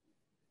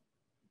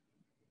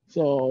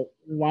 So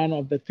one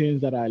of the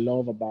things that I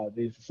love about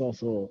this is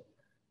also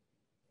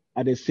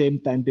at the same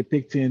time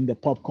depicting the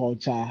pop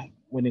culture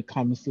when it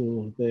comes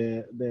to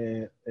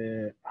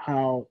the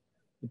how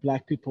the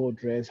Black people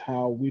dress,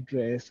 how we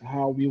dress,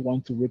 how we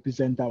want to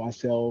represent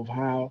ourselves,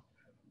 how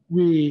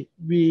we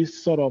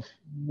sort of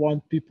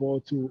want people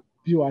to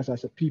view us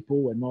as a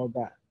people and all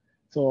that.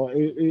 So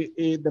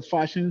the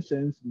fashion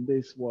sense in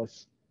this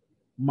was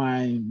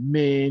my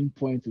main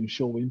point in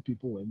showing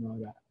people and all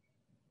that.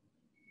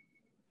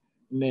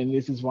 And then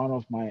this is one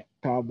of my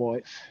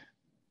cowboys.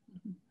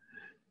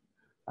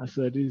 I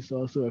said this is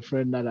also a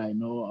friend that I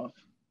know of.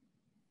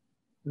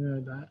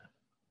 That.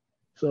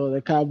 So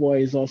the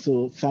cowboy is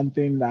also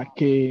something that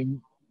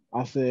came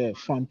as a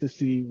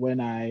fantasy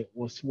when I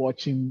was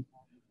watching.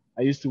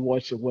 I used to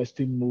watch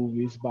Western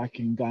movies back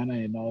in Ghana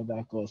and all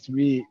that because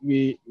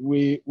we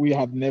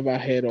have never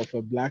heard of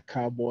a black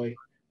cowboy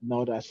and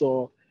all that.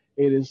 So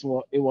it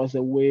was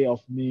a way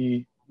of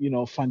me,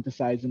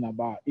 fantasizing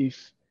about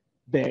if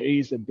there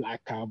is a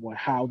black cowboy,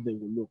 how they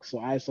will look. So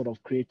I sort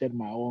of created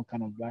my own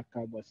kind of black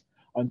cowboys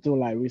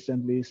until I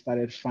recently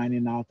started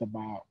finding out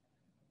about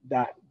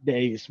that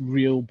there is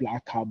real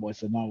black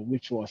cowboys and all,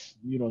 which was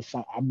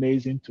so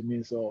amazing to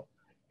me. So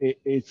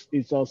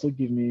it's also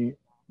given me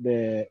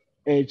the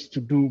edge to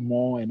do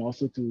more and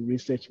also to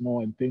research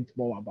more and think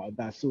more about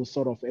that. So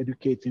sort of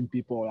educating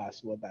people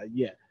as well that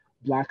yeah,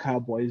 black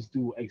cowboys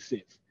do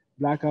exist.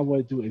 Black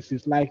cowboys do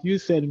exist. Like you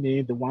said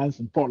me, the ones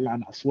in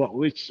Portland as well,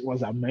 which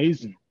was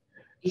amazing.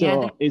 Yeah,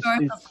 So the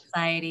historical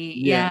society.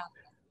 yeah.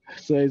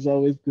 So it's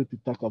always good to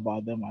talk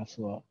about them as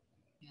well.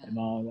 Yeah. And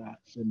all that.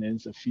 So then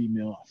it's a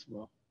female as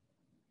well.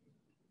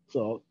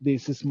 So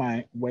this is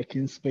my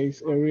working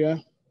space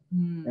area.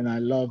 And I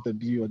love the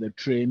view of the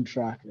train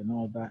track and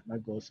all that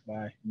goes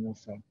by.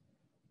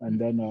 And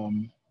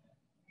then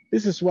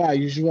this is where I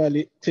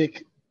usually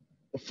take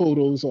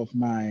photos of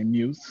my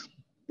muse.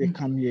 They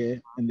come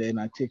here and then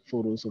I take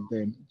photos of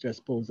them,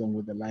 just pose them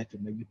with the light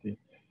and everything.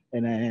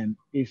 And then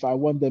if I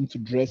want them to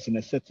dress in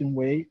a certain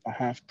way, I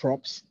have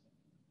props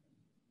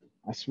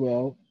as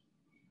well.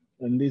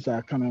 And these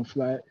are kind of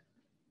like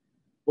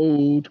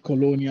old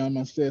colonial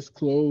masters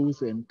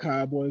clothes and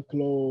cowboy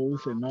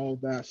clothes and all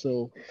that.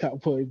 So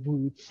cowboy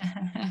boots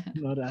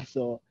and all that.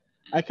 So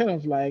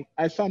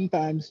I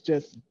sometimes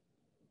just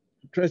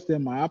dress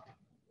them up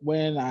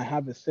when I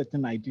have a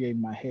certain idea in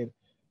my head,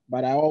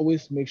 but I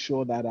always make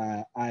sure that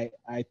I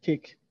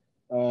take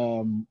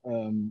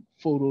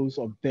photos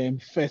of them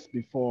first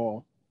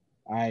before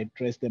I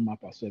dress them up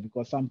as well,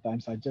 because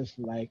sometimes I just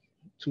like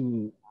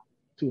to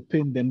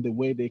paint them the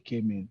way they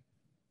came in.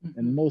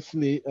 And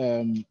mostly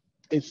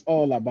it's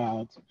all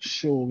about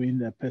showing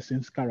the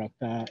person's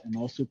character and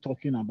also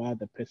talking about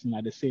the person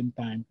at the same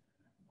time,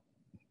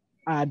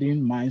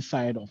 adding my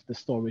side of the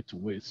story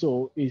to it.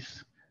 So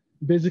it's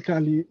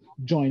basically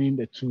joining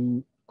the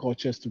two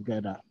cultures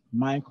together.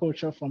 My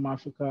culture from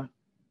Africa,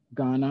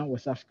 Ghana,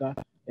 West Africa,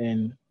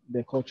 and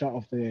the culture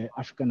of the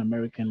African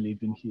American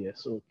living here.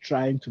 So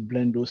trying to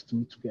blend those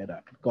two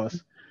together,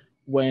 because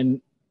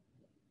when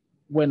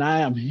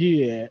I am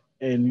here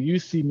and you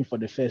see me for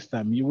the first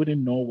time, you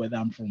wouldn't know whether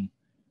I'm from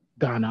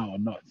Ghana or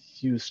not.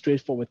 You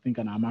straightforward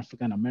thinking I'm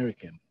African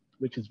American,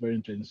 which is very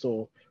interesting.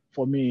 So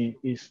for me,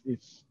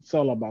 it's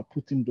all about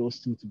putting those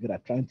two together,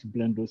 trying to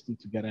blend those two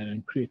together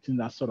and creating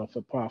that sort of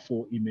a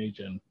powerful image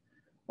and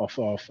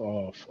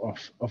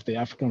of the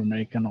African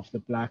American, of the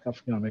Black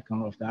African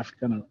American, of the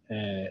African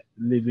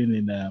living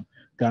in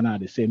Ghana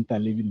at the same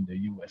time living in the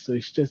US. So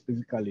it's just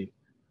basically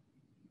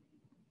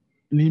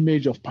an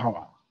image of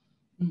power.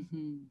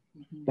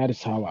 That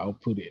is how I'll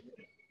put it.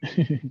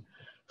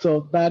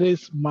 So that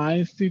is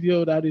my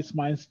studio, that is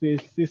my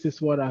space. This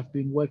is what I've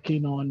been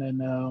working on,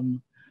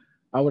 and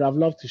I would have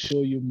loved to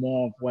show you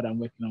more of what I'm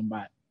working on,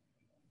 but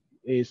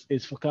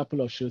it's for a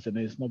couple of shows and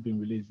it's not been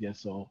released yet.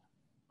 So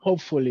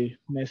hopefully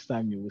next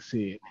time you will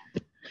see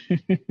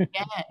it.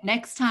 Yeah,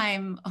 next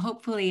time,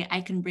 hopefully I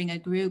can bring a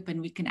group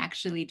and we can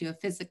actually do a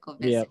physical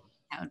visit. Yeah.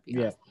 That would be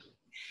Yeah. awesome.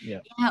 Yeah.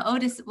 Yeah,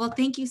 Otis, well,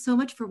 thank you so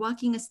much for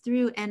walking us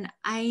through. And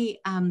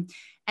and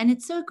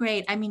it's so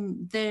great. I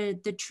mean,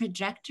 the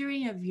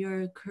trajectory of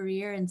your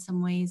career in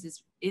some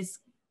ways is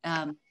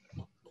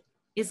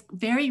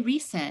very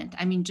recent.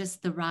 I mean,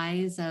 just the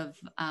rise of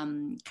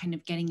kind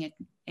of getting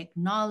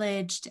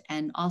acknowledged,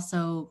 and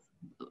also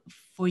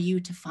for you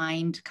to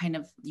find kind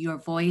of your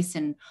voice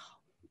and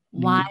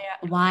why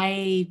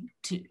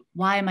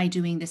am I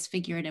doing this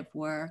figurative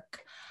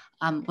work?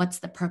 What's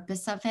the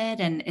purpose of it?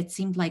 And it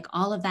seemed like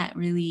all of that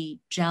really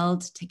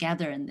gelled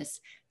together in this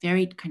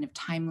very kind of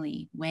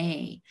timely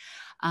way.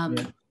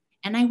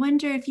 And I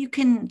wonder if you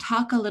can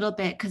talk a little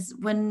bit, because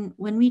when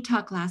we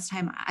talked last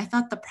time, I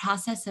thought the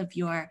process of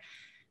your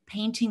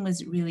painting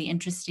was really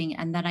interesting,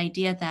 and that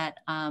idea that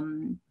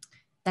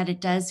that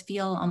it does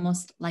feel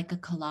almost like a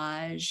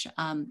collage.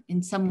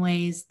 In some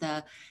ways,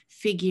 the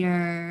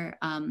figure,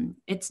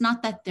 it's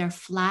not that they're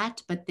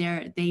flat, but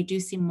they do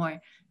seem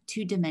more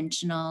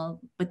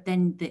two-dimensional. But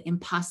then the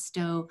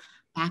impasto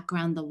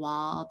background,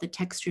 the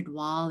textured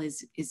wall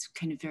is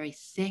kind of very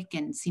thick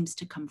and seems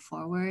to come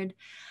forward.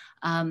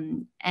 Yeah,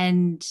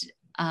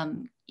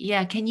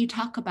 can you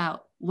talk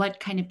about what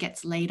kind of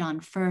gets laid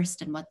on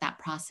first and what that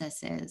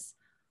process is?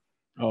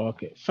 Oh,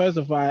 okay. First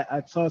of all,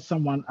 I saw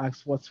someone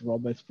ask what's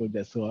Robert's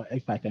project, so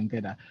if I can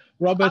get that.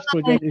 Robert's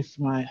project is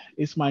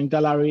my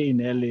gallery in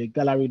LA,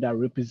 gallery that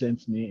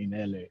represents me in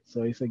LA.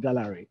 So it's a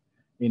gallery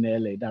in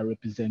LA that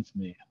represents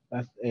me.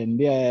 And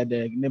there,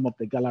 the name of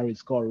the gallery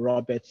is called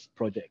Robert's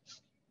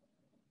Projects.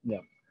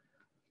 Yeah.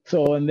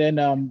 So, and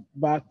then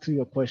back to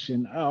your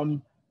question.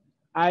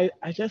 I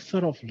just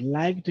sort of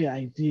like the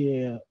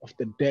idea of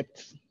the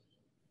depth,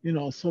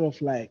 sort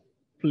of like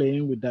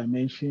playing with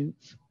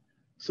dimensions.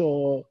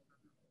 So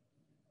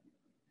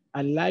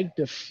I like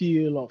the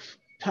feel of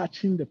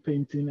touching the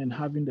painting and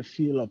having the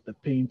feel of the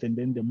paint and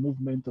then the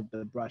movement of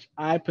the brush.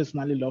 I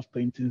personally love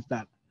paintings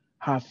that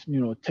have,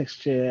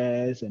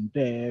 textures and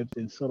depth,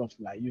 and sort of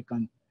like you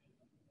can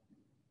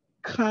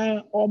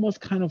almost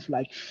kind of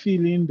like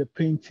feeling the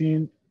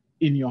painting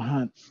in your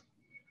hands.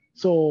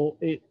 So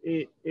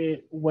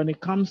when it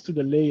comes to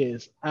the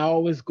layers, I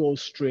always go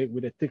straight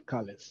with the thick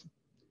colors.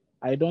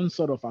 I don't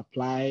sort of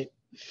apply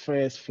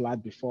first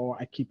flat before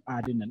I keep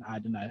adding and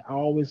adding. I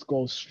always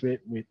go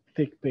straight with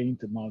thick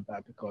paint and all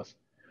that, because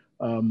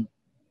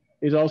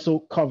it also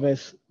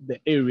covers the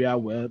area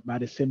well, but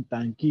at the same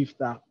time gives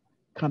that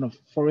kind of,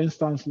 for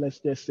instance, let's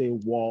just say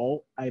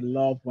wall. I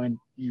love when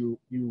you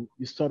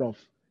sort of,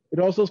 it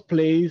also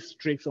plays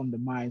tricks on the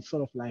mind,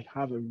 sort of like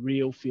have a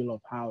real feel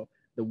of how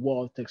the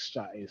wall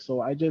texture is.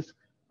 So I just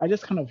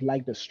kind of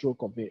like the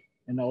stroke of it,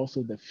 and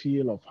also the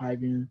feel of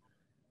having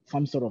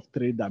some sort of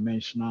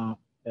three-dimensional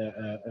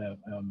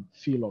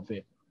feel of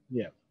it.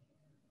 Yeah.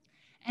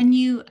 And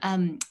you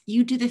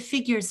do the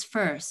figures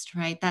first,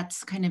 right?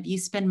 That's kind of, you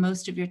spend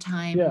most of your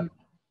time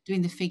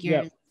doing the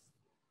figures. Yeah.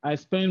 I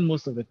spend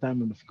most of the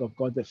time on the figure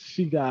because the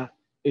figure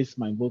is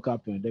my vocal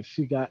point. The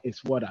figure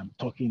is what I'm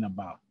talking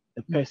about.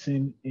 The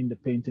person in the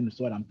painting is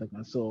what I'm talking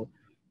about. So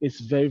it's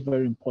very,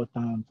 very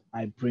important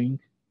I bring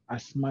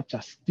as much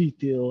as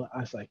detail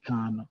as I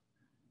can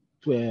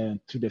to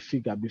the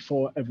figure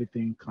before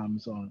everything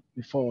comes on,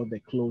 before the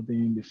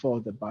clothing, before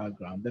the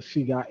background. The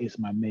figure is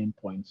my main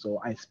point. So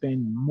I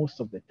spend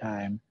most of the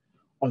time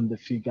on the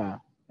figure,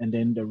 and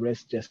then the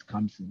rest just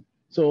comes in.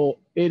 So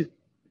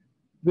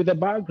with the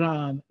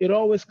background, it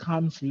always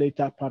comes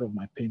later part of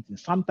my painting.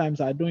 Sometimes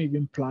I don't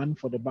even plan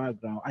for the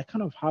background. I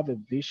kind of have a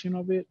vision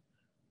of it,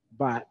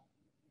 but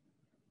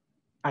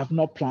I've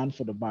not planned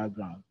for the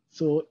background.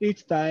 So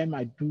each time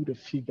I do the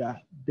figure,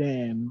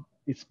 then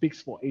it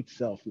speaks for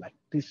itself. Like,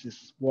 this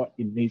is what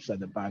it needs at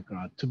the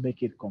background to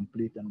make it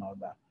complete and all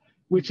that,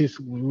 which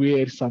is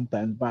weird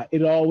sometimes, but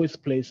it always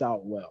plays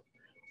out well.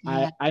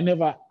 Yeah.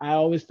 I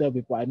always tell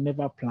people I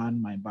never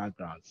plan my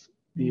backgrounds.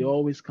 They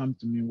always come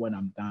to me when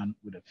I'm done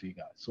with the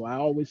figure. So I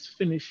always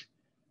finish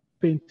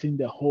painting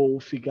the whole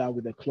figure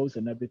with the clothes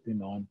and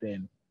everything on,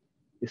 then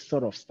it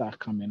sort of start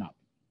coming up.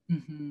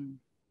 Mm-hmm.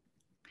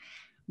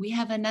 We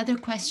have another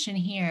question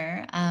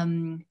here.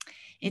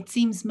 It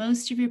seems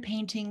most of your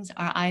paintings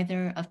are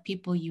either of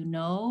people you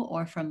know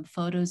or from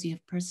photos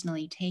you've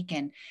personally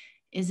taken.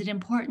 Is it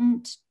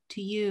important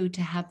to you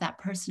to have that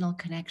personal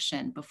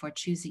connection before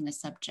choosing a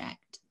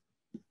subject?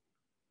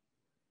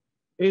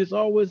 It's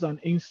always an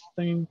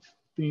instinct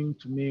thing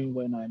to me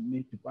when I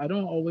meet people. I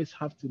don't always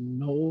have to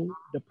know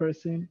the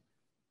person,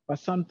 But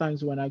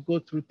sometimes when I go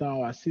through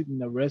town, I sit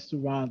in a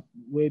restaurant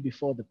way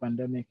before the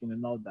pandemic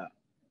and all that.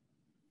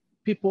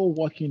 People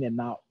walk in and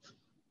out.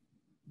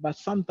 But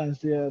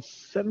sometimes there are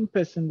certain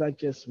persons that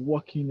just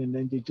walk in and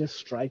then they just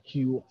strike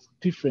you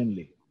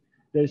differently.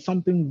 There's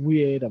something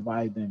weird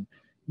about them.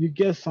 You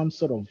get some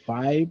sort of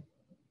vibe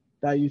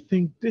that you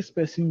think this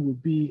person will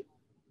be,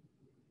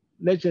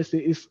 let's just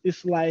say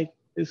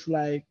it's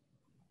like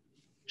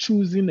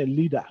choosing a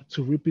leader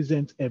to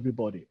represent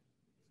everybody.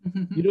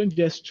 You don't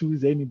just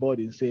choose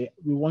anybody and say,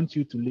 we want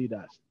you to lead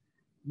us.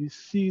 You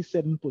see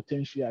certain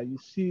potential, you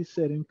see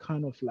certain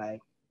kind of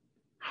like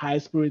high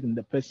spirit in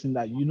the person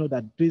that you know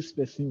that this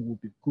person will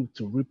be good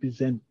to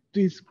represent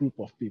this group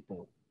of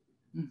people.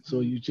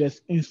 So you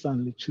just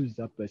instantly choose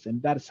that person.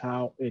 That's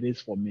how it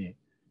is for me.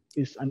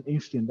 It's an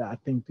instinct that I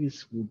think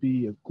this will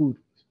be a good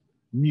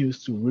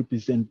muse to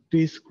represent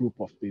this group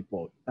of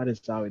people. That is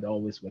how it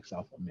always works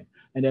out for me.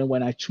 And then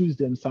when I choose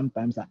them,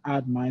 sometimes I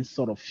add my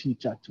sort of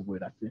feature to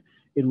it. I think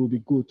it will be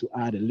good to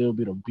add a little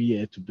bit of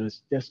beer to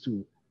this, just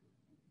to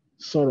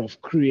sort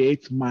of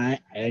create my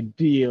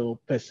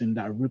ideal person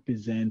that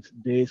represents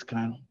this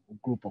kind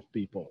of group of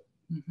people.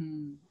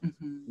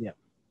 Yeah.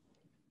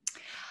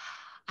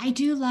 I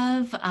do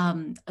love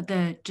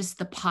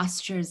the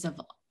postures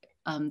of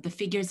the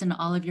figures in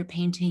all of your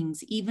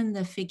paintings, even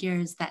the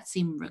figures that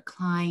seem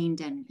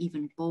reclined and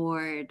even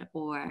bored,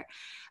 or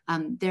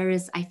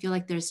I feel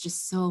like there's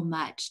just so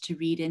much to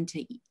read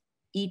into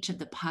each of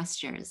the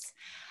postures.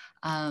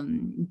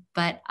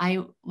 But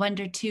I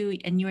wonder too,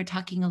 and you were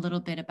talking a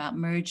little bit about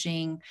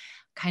merging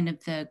kind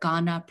of the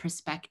Ghana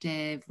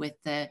perspective with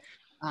the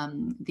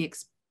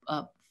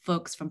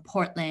folks from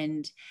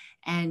Portland,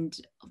 and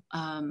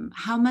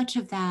how much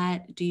of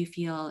that do you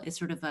feel is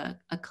sort of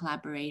a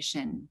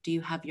collaboration? Do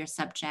you have your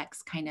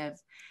subjects kind of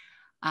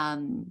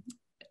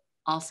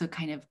also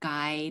kind of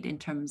guide in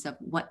terms of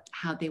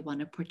how they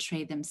want to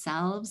portray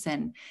themselves?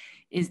 And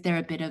is there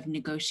a bit of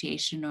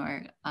negotiation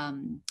or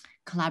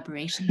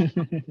collaboration?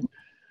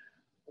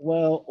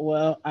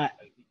 Well,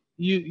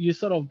 you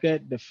sort of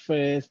get the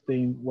first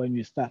thing when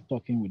you start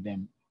talking with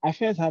them. I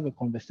first have a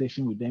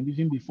conversation with them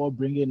even before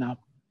bringing up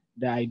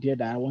the idea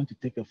that I want to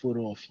take a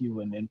photo of you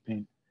and then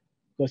paint,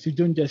 because you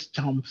don't just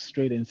jump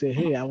straight and say,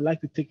 hey, I would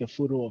like to take a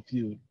photo of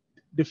you.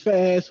 The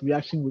first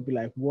reaction would be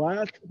like,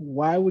 what?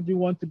 Why would you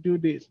want to do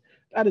this?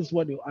 That is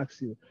what they'll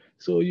ask you.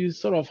 So you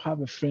sort of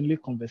have a friendly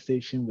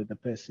conversation with the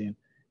person,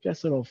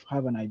 just sort of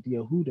have an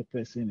idea who the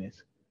person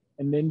is.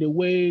 And then the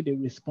way they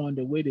respond,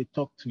 the way they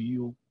talk to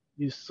you,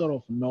 you sort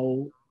of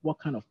know what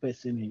kind of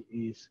person he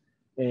is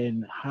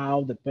and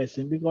how the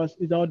person, because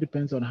it all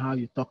depends on how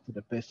you talk to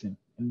the person.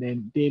 And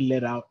then they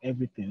let out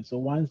everything. So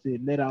once they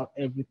let out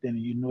everything,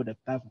 you know the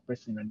type of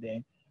person, and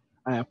then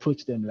I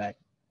approach them like,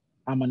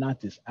 I'm an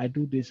artist. I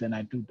do this and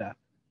I do that.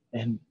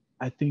 And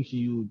I think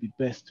you would be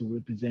best to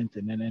represent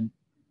it. And then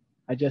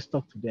I just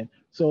talk to them.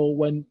 So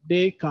when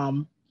they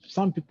come,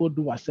 some people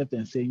do accept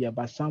and say, yeah,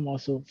 but some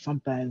also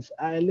sometimes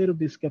are a little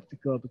bit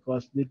skeptical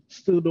because they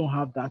still don't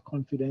have that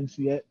confidence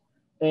yet.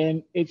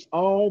 And it's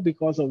all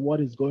because of what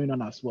is going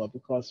on as well,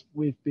 because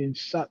we've been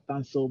shut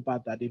down so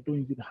bad that they don't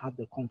even have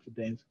the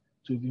confidence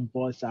to even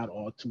voice out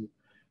or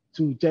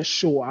to just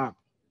show up.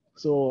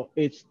 So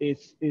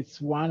it's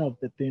one of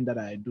the things that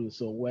I do.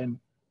 So when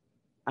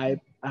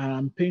I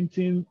am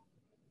painting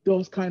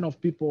those kind of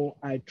people,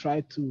 I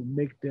try to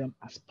make them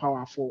as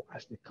powerful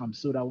as they come,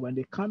 so that when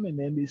they come and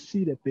then they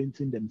see the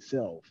painting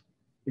themselves,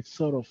 it's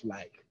sort of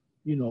like,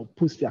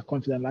 puts their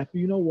confidence, like,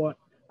 you know what,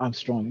 I'm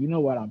strong, you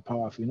know what, I'm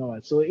powerful, you know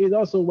what. So it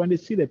also, when they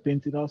see the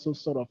painting, also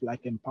sort of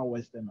like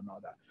empowers them and all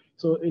that.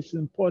 So it's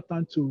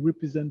important to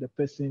represent the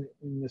person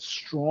in a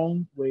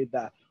strong way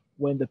that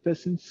when the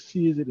person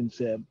sees it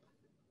himself,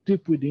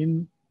 deep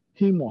within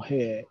him or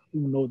her,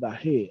 you know that,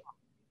 hey,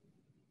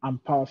 I'm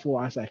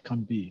powerful as I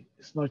can be.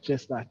 It's not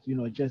just that,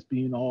 just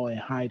being all and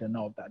hide and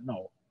all that.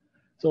 No.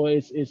 So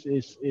it's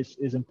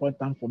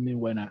important for me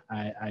when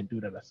I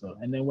do that as well.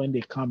 And then when they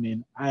come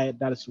in,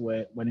 that's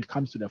where, when it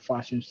comes to the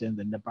fashion sense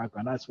and the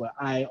background, that's where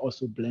I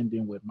also blend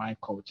in with my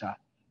culture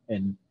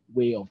and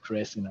way of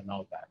dressing and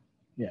all that.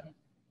 Yeah.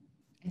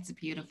 It's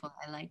beautiful.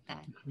 I like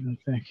that.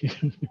 Thank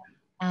you.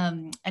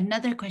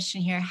 Another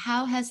question here.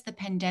 How has the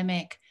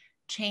pandemic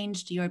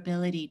changed your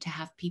ability to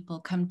have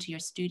people come to your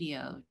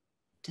studio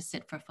to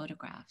sit for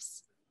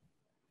photographs?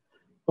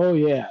 Oh,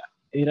 yeah.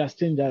 It has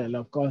changed that a lot.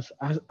 Of course,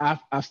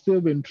 I've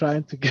still been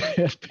trying to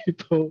get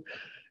people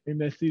in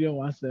the studio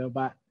once,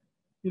 but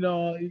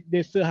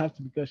they still have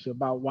to be cautious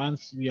about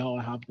once we all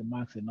have the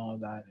masks and all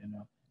that,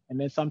 And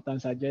then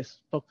sometimes I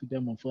just talk to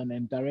them on phone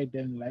and direct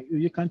them like,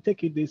 you can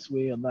take it this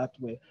way or that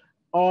way.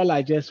 All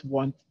I just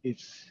want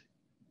is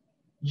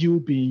you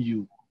being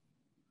you.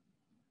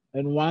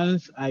 And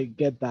once I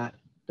get that,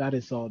 that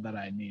is all that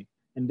I need.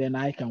 And then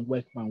I can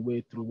work my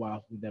way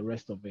throughout with the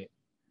rest of it.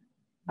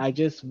 I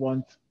just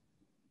want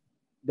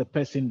the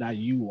person that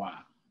you are.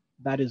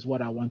 That is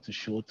what I want to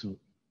show to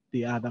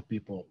the other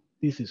people.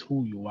 This is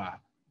who you are.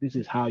 This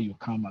is how you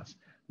come as.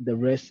 The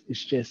rest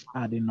is just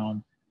adding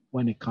on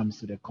when it comes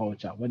to the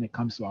culture, when it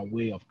comes to our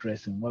way of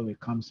dressing, when it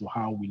comes to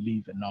how we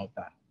live and all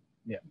that.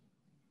 Yeah.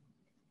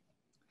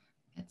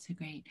 That's so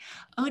great.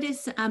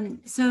 Otis,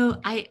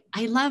 so I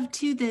love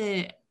too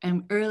the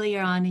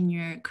earlier on in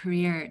your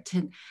career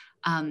to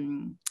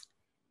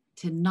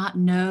not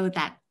know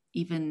that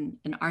even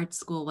an art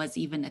school was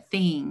even a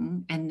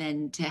thing, and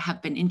then to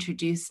have been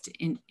introduced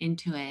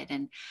into it.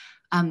 And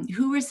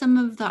who were some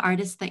of the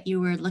artists that you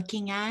were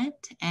looking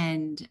at?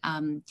 And,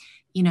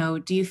 you know,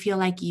 do you feel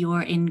like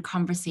you're in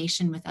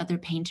conversation with other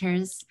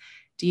painters?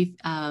 Do you,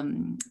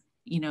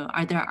 you know,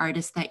 are there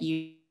artists that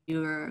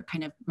you're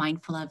kind of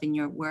mindful of in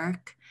your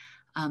work?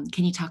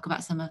 Can you talk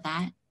about some of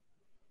that?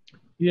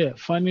 Yeah,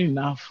 funny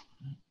enough,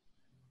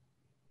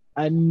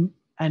 I,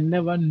 I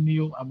never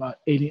knew about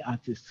any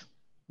artist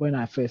when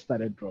I first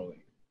started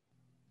drawing.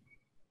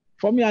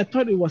 For me, I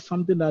thought it was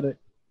something that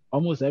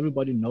almost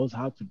everybody knows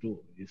how to do.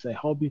 It's a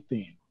hobby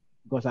thing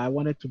because I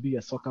wanted to be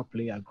a soccer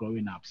player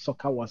growing up.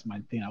 Soccer was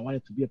my thing. I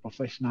wanted to be a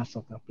professional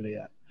soccer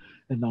player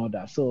and all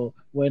that. So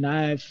when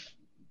I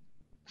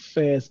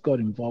first got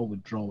involved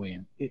with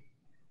drawing,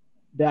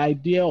 the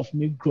idea of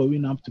me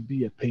growing up to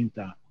be a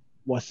painter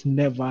was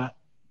never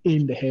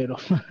in the head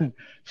of mine.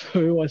 So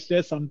it was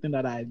just something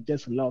that I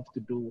just loved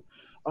to do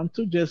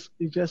until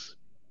it just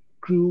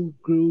grew.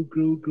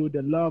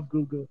 The love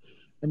grew.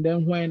 And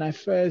then when I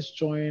first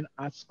joined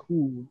art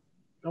school,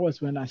 that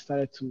was when I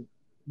started to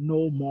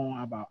know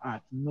more about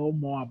art, know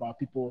more about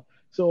people.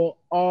 So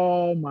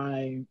all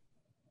my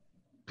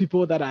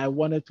people that I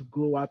wanted to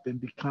grow up and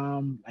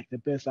become like the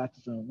best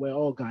artists were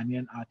all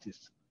Ghanaian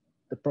artists.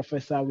 The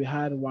professor, we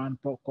had one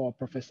called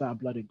Professor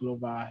Bloody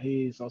Glover.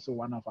 He is also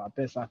one of our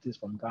best artists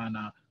from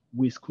Ghana,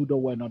 with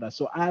Kudo and others.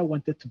 So I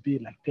wanted to be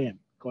like them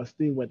because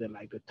they were the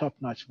top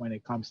notch when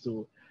it comes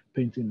to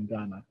painting in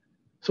Ghana.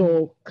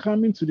 So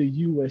coming to the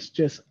US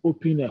just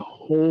opened a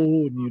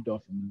whole new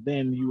door for me.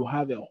 Then you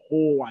have a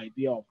whole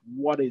idea of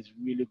what is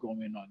really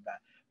going on.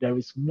 That there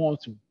is more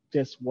to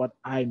just what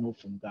I know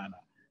from Ghana.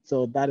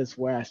 So that is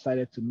where I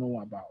started to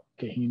know about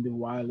Kehinde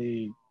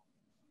Wiley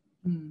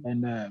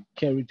and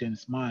Kerry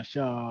James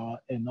Marshall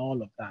and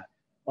all of that.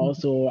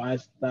 Also,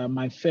 as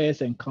my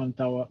first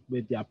encounter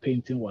with their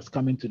painting was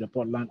coming to the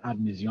Portland Art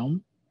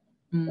Museum.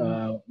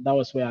 That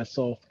was where I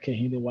saw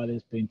Kehinde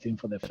Wiley's painting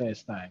for the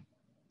first time.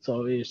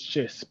 So it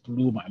just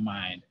blew my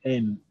mind.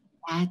 And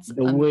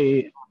the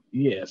way,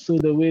 so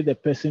the way the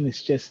person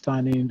is just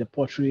standing, the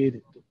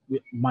portrait,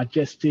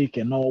 majestic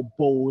and all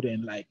bold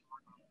and like,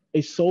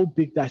 it's so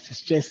big that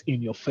it's just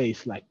in your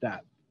face like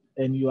that.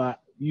 And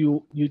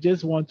you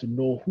just want to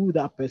know who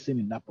that person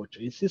in that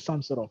portrait is. Is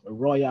some sort of a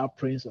royal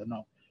prince or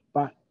not?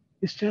 But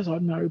it's just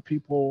ordinary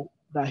people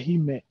that he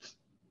met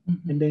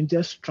and then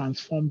just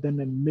transform them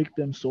and make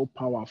them so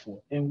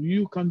powerful. And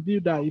you can do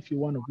that if you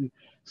want to be.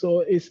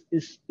 So it's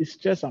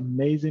just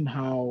amazing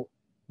how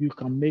you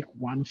can make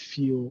one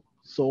feel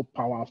so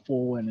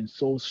powerful and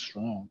so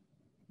strong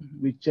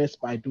with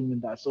just by doing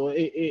that. So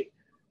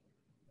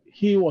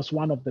he was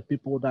one of the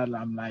people that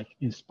I'm like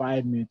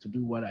inspired me to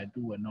do what I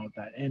do and all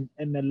that, and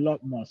a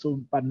lot more.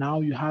 So, but now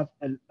you have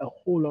a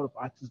whole lot of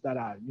artists that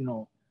are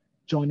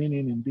joining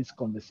in this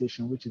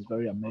conversation, which is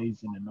very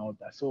amazing and all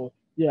that. So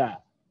yeah,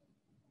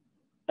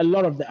 a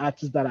lot of the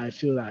artists that I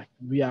feel like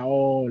we are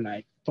all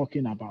like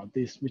talking about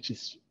this, which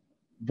is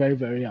very,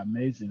 very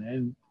amazing.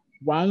 And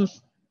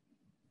once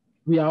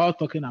we are all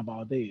talking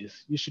about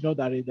this, you should know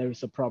that there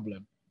is a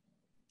problem.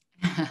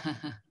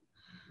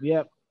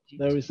 Yep,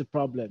 there is a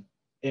problem.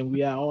 And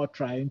we are all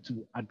trying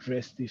to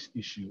address this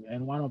issue.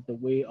 And one of the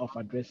way of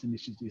addressing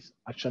this issue is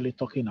actually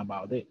talking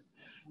about it.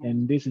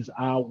 And this is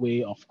our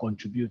way of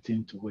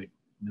contributing to it.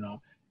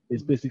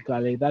 It's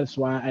basically, that's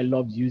why I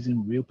love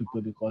using real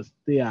people, because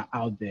they are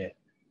out there.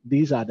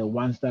 These are the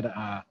ones that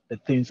are the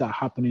things are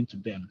happening to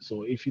them.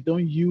 So if you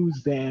don't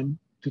use them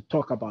to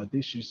talk about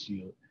this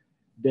issue,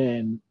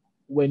 then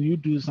when you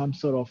do some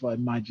sort of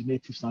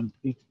imaginative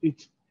something,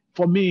 it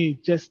for me,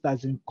 it just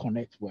doesn't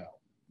connect well.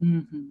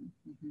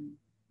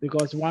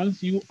 Because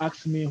once you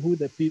ask me who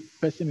the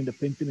person in the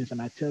painting is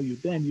and I tell you,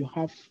 then you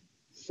have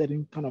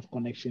certain kind of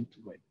connection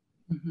to it.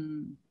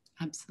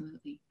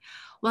 Absolutely.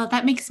 Well,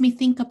 that makes me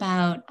think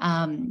about,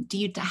 how do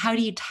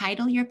you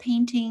title your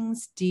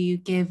paintings? Do you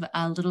give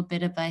a little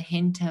bit of a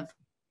hint of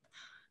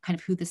kind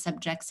of who the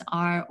subjects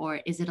are, or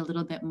is it a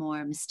little bit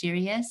more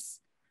mysterious?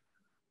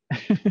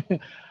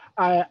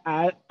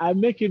 I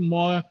make it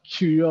more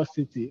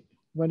curiosity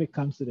when it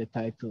comes to the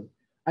title.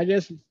 I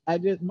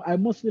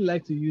mostly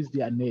like to use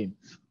their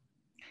names.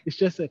 It's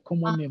just a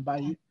common name,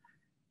 but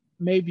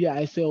maybe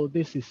I say, oh,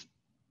 this is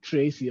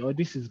Tracy, or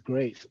this is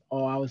Grace,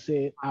 or I'll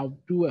say I'll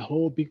do a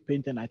whole big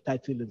painting and I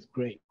title it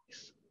Grace.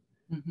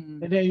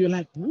 And then you're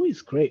like, who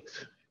is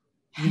Grace?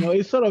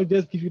 It sort of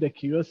just gives you the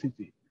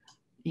curiosity.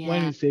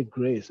 When you say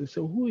Grace, you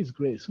say, who is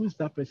Grace? Who is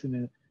that person?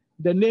 And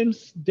the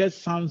names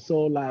just sound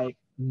so like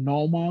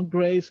normal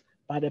Grace,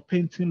 but the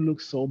painting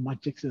looks so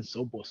magic and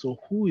so bold. So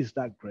who is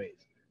that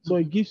Grace? So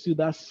it gives you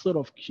that sort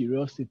of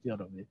curiosity out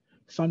of it.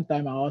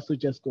 Sometimes I also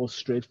just go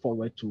straight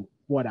forward to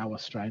what I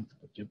was trying to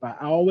put. But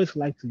I always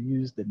like to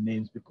use the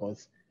names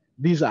because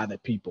these are the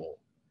people.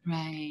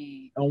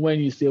 Right. And when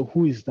you say,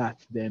 who is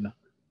that? Then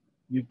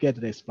you get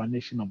the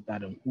explanation of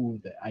that and who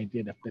the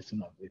idea, the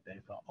person of it. I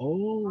thought,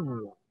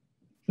 oh.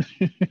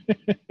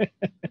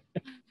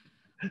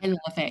 I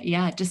love it.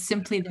 Yeah, just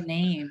simply the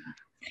name.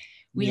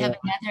 We Yeah. have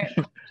another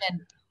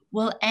question.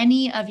 Will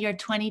any of your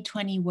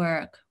 2020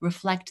 work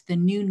reflect the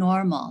new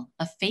normal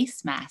of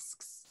face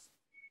masks?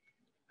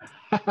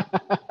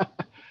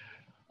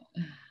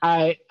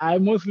 I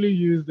mostly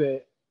use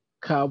the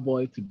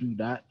cowboy to do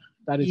that.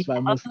 That is why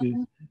mostly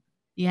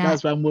Yeah.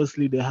 That's why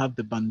mostly they have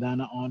the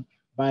bandana on,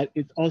 but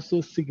it also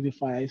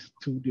signifies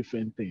two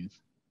different things.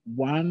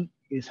 One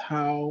is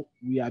how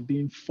we are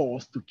being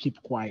forced to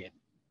keep quiet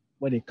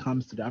when it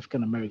comes to the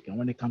African American,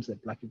 when it comes to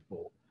Black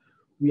people.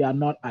 We are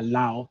not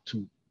allowed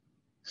to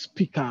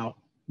speak out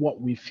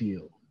what we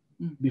feel.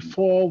 Mm-hmm.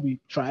 Before we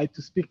try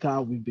to speak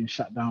out, we've been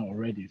shut down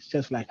already. It's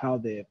just like how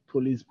the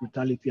police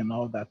brutality and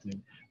all that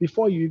thing.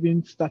 Before you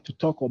even start to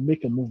talk or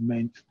make a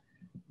movement,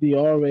 they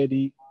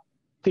already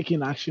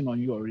taking action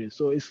on you already.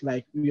 So it's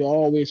like we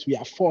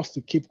are forced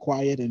to keep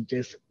quiet and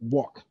just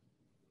walk.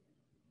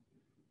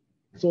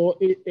 So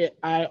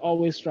I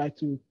always try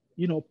to,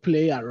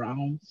 play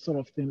around sort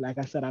of thing. Like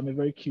I said, I'm a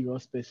very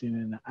curious person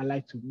and I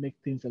like to make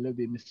things a little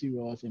bit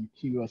mysterious and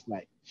curious,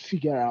 like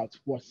figure out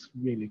what's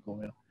really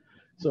going on.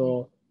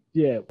 So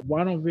yeah,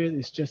 one of it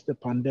is just the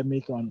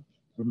pandemic on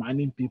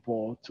reminding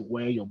people to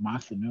wear your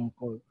mask and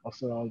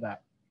also all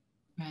that.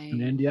 Right. And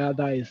then the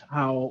other is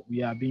how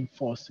we are being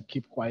forced to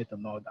keep quiet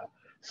and all that.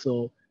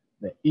 So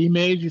the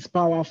image is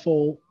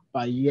powerful,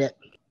 but yet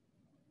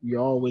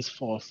you're always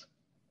forced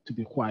to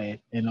be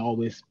quiet and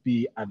always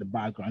be at the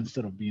background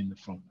instead of being in the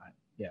front line.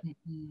 Yeah.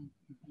 Mm-hmm.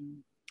 Mm-hmm.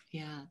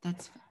 Yeah,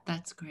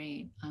 that's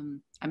great.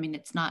 I mean,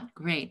 it's not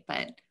great,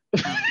 but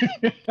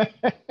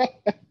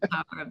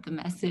power of the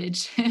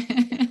message.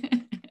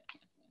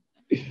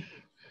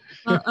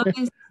 Well,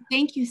 Otis,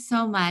 thank you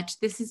so much.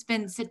 This has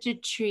been such a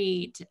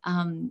treat.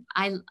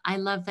 I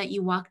love that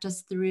you walked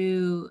us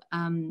through,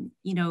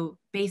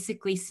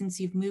 basically since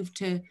you've moved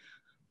to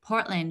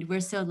Portland,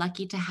 we're so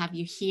lucky to have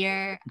you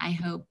here. I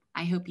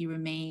hope you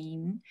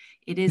remain.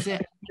 It is a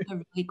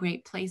really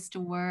great place to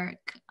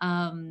work.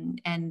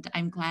 And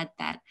I'm glad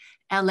that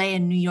LA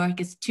and New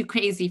York is too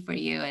crazy for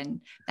you and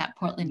that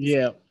Portland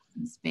is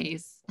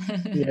space.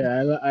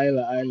 Yeah, I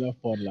love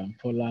Portland.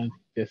 Portland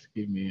just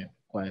give me a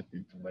quiet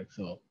thing to work.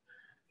 So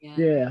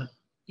yeah.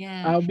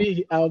 I'll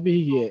be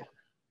here.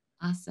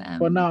 Awesome.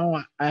 For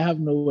now, I have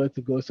nowhere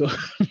to go. So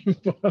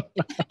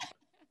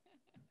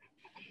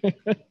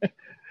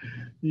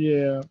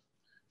yeah.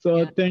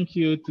 So thank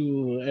you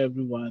to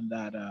everyone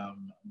that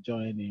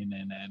joined in,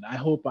 and I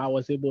hope I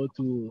was able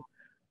to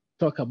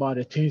talk about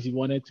the things you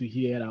wanted to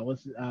hear. I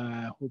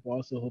hope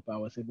I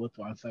was able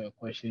to answer your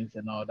questions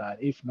and all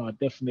that. If not,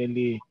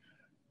 definitely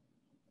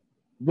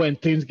when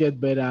things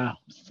get better,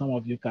 some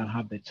of you can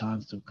have the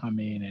chance to come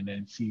in and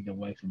then see the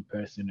work in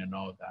person and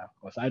all that.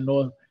 Because I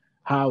know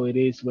how it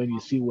is when you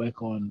see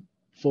work on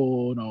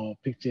phone or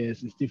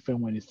pictures. It's different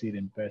when you see it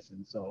in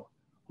person. So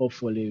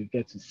hopefully we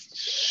get to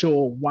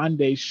show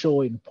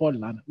in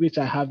Portland, which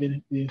I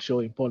haven't been show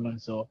in Portland.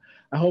 So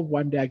I hope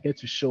one day I get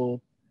to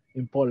show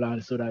in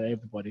Portland so that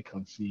everybody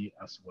can see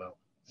as well.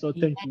 So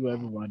thank you,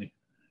 everybody.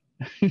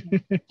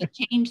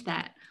 Change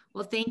that.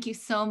 Well, thank you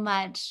so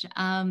much.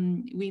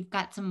 We've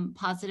got some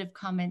positive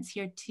comments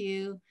here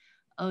too,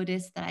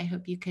 Otis, that I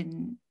hope you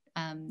can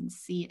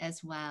see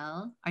as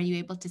well. Are you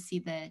able to see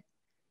the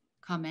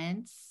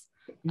comments?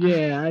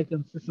 Yeah, I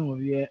can see some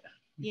of it.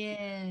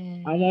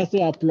 Yeah. I'm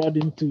also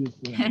applauding too.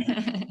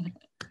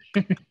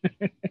 So.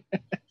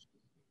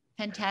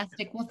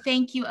 Fantastic. Well,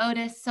 thank you,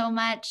 Otis, so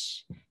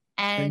much.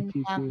 And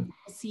we'll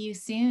see you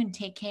soon.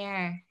 Take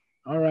care.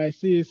 All right.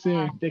 See you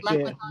soon. Take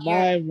care.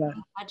 Bye.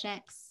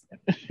 Projects.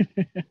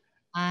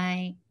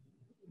 Bye.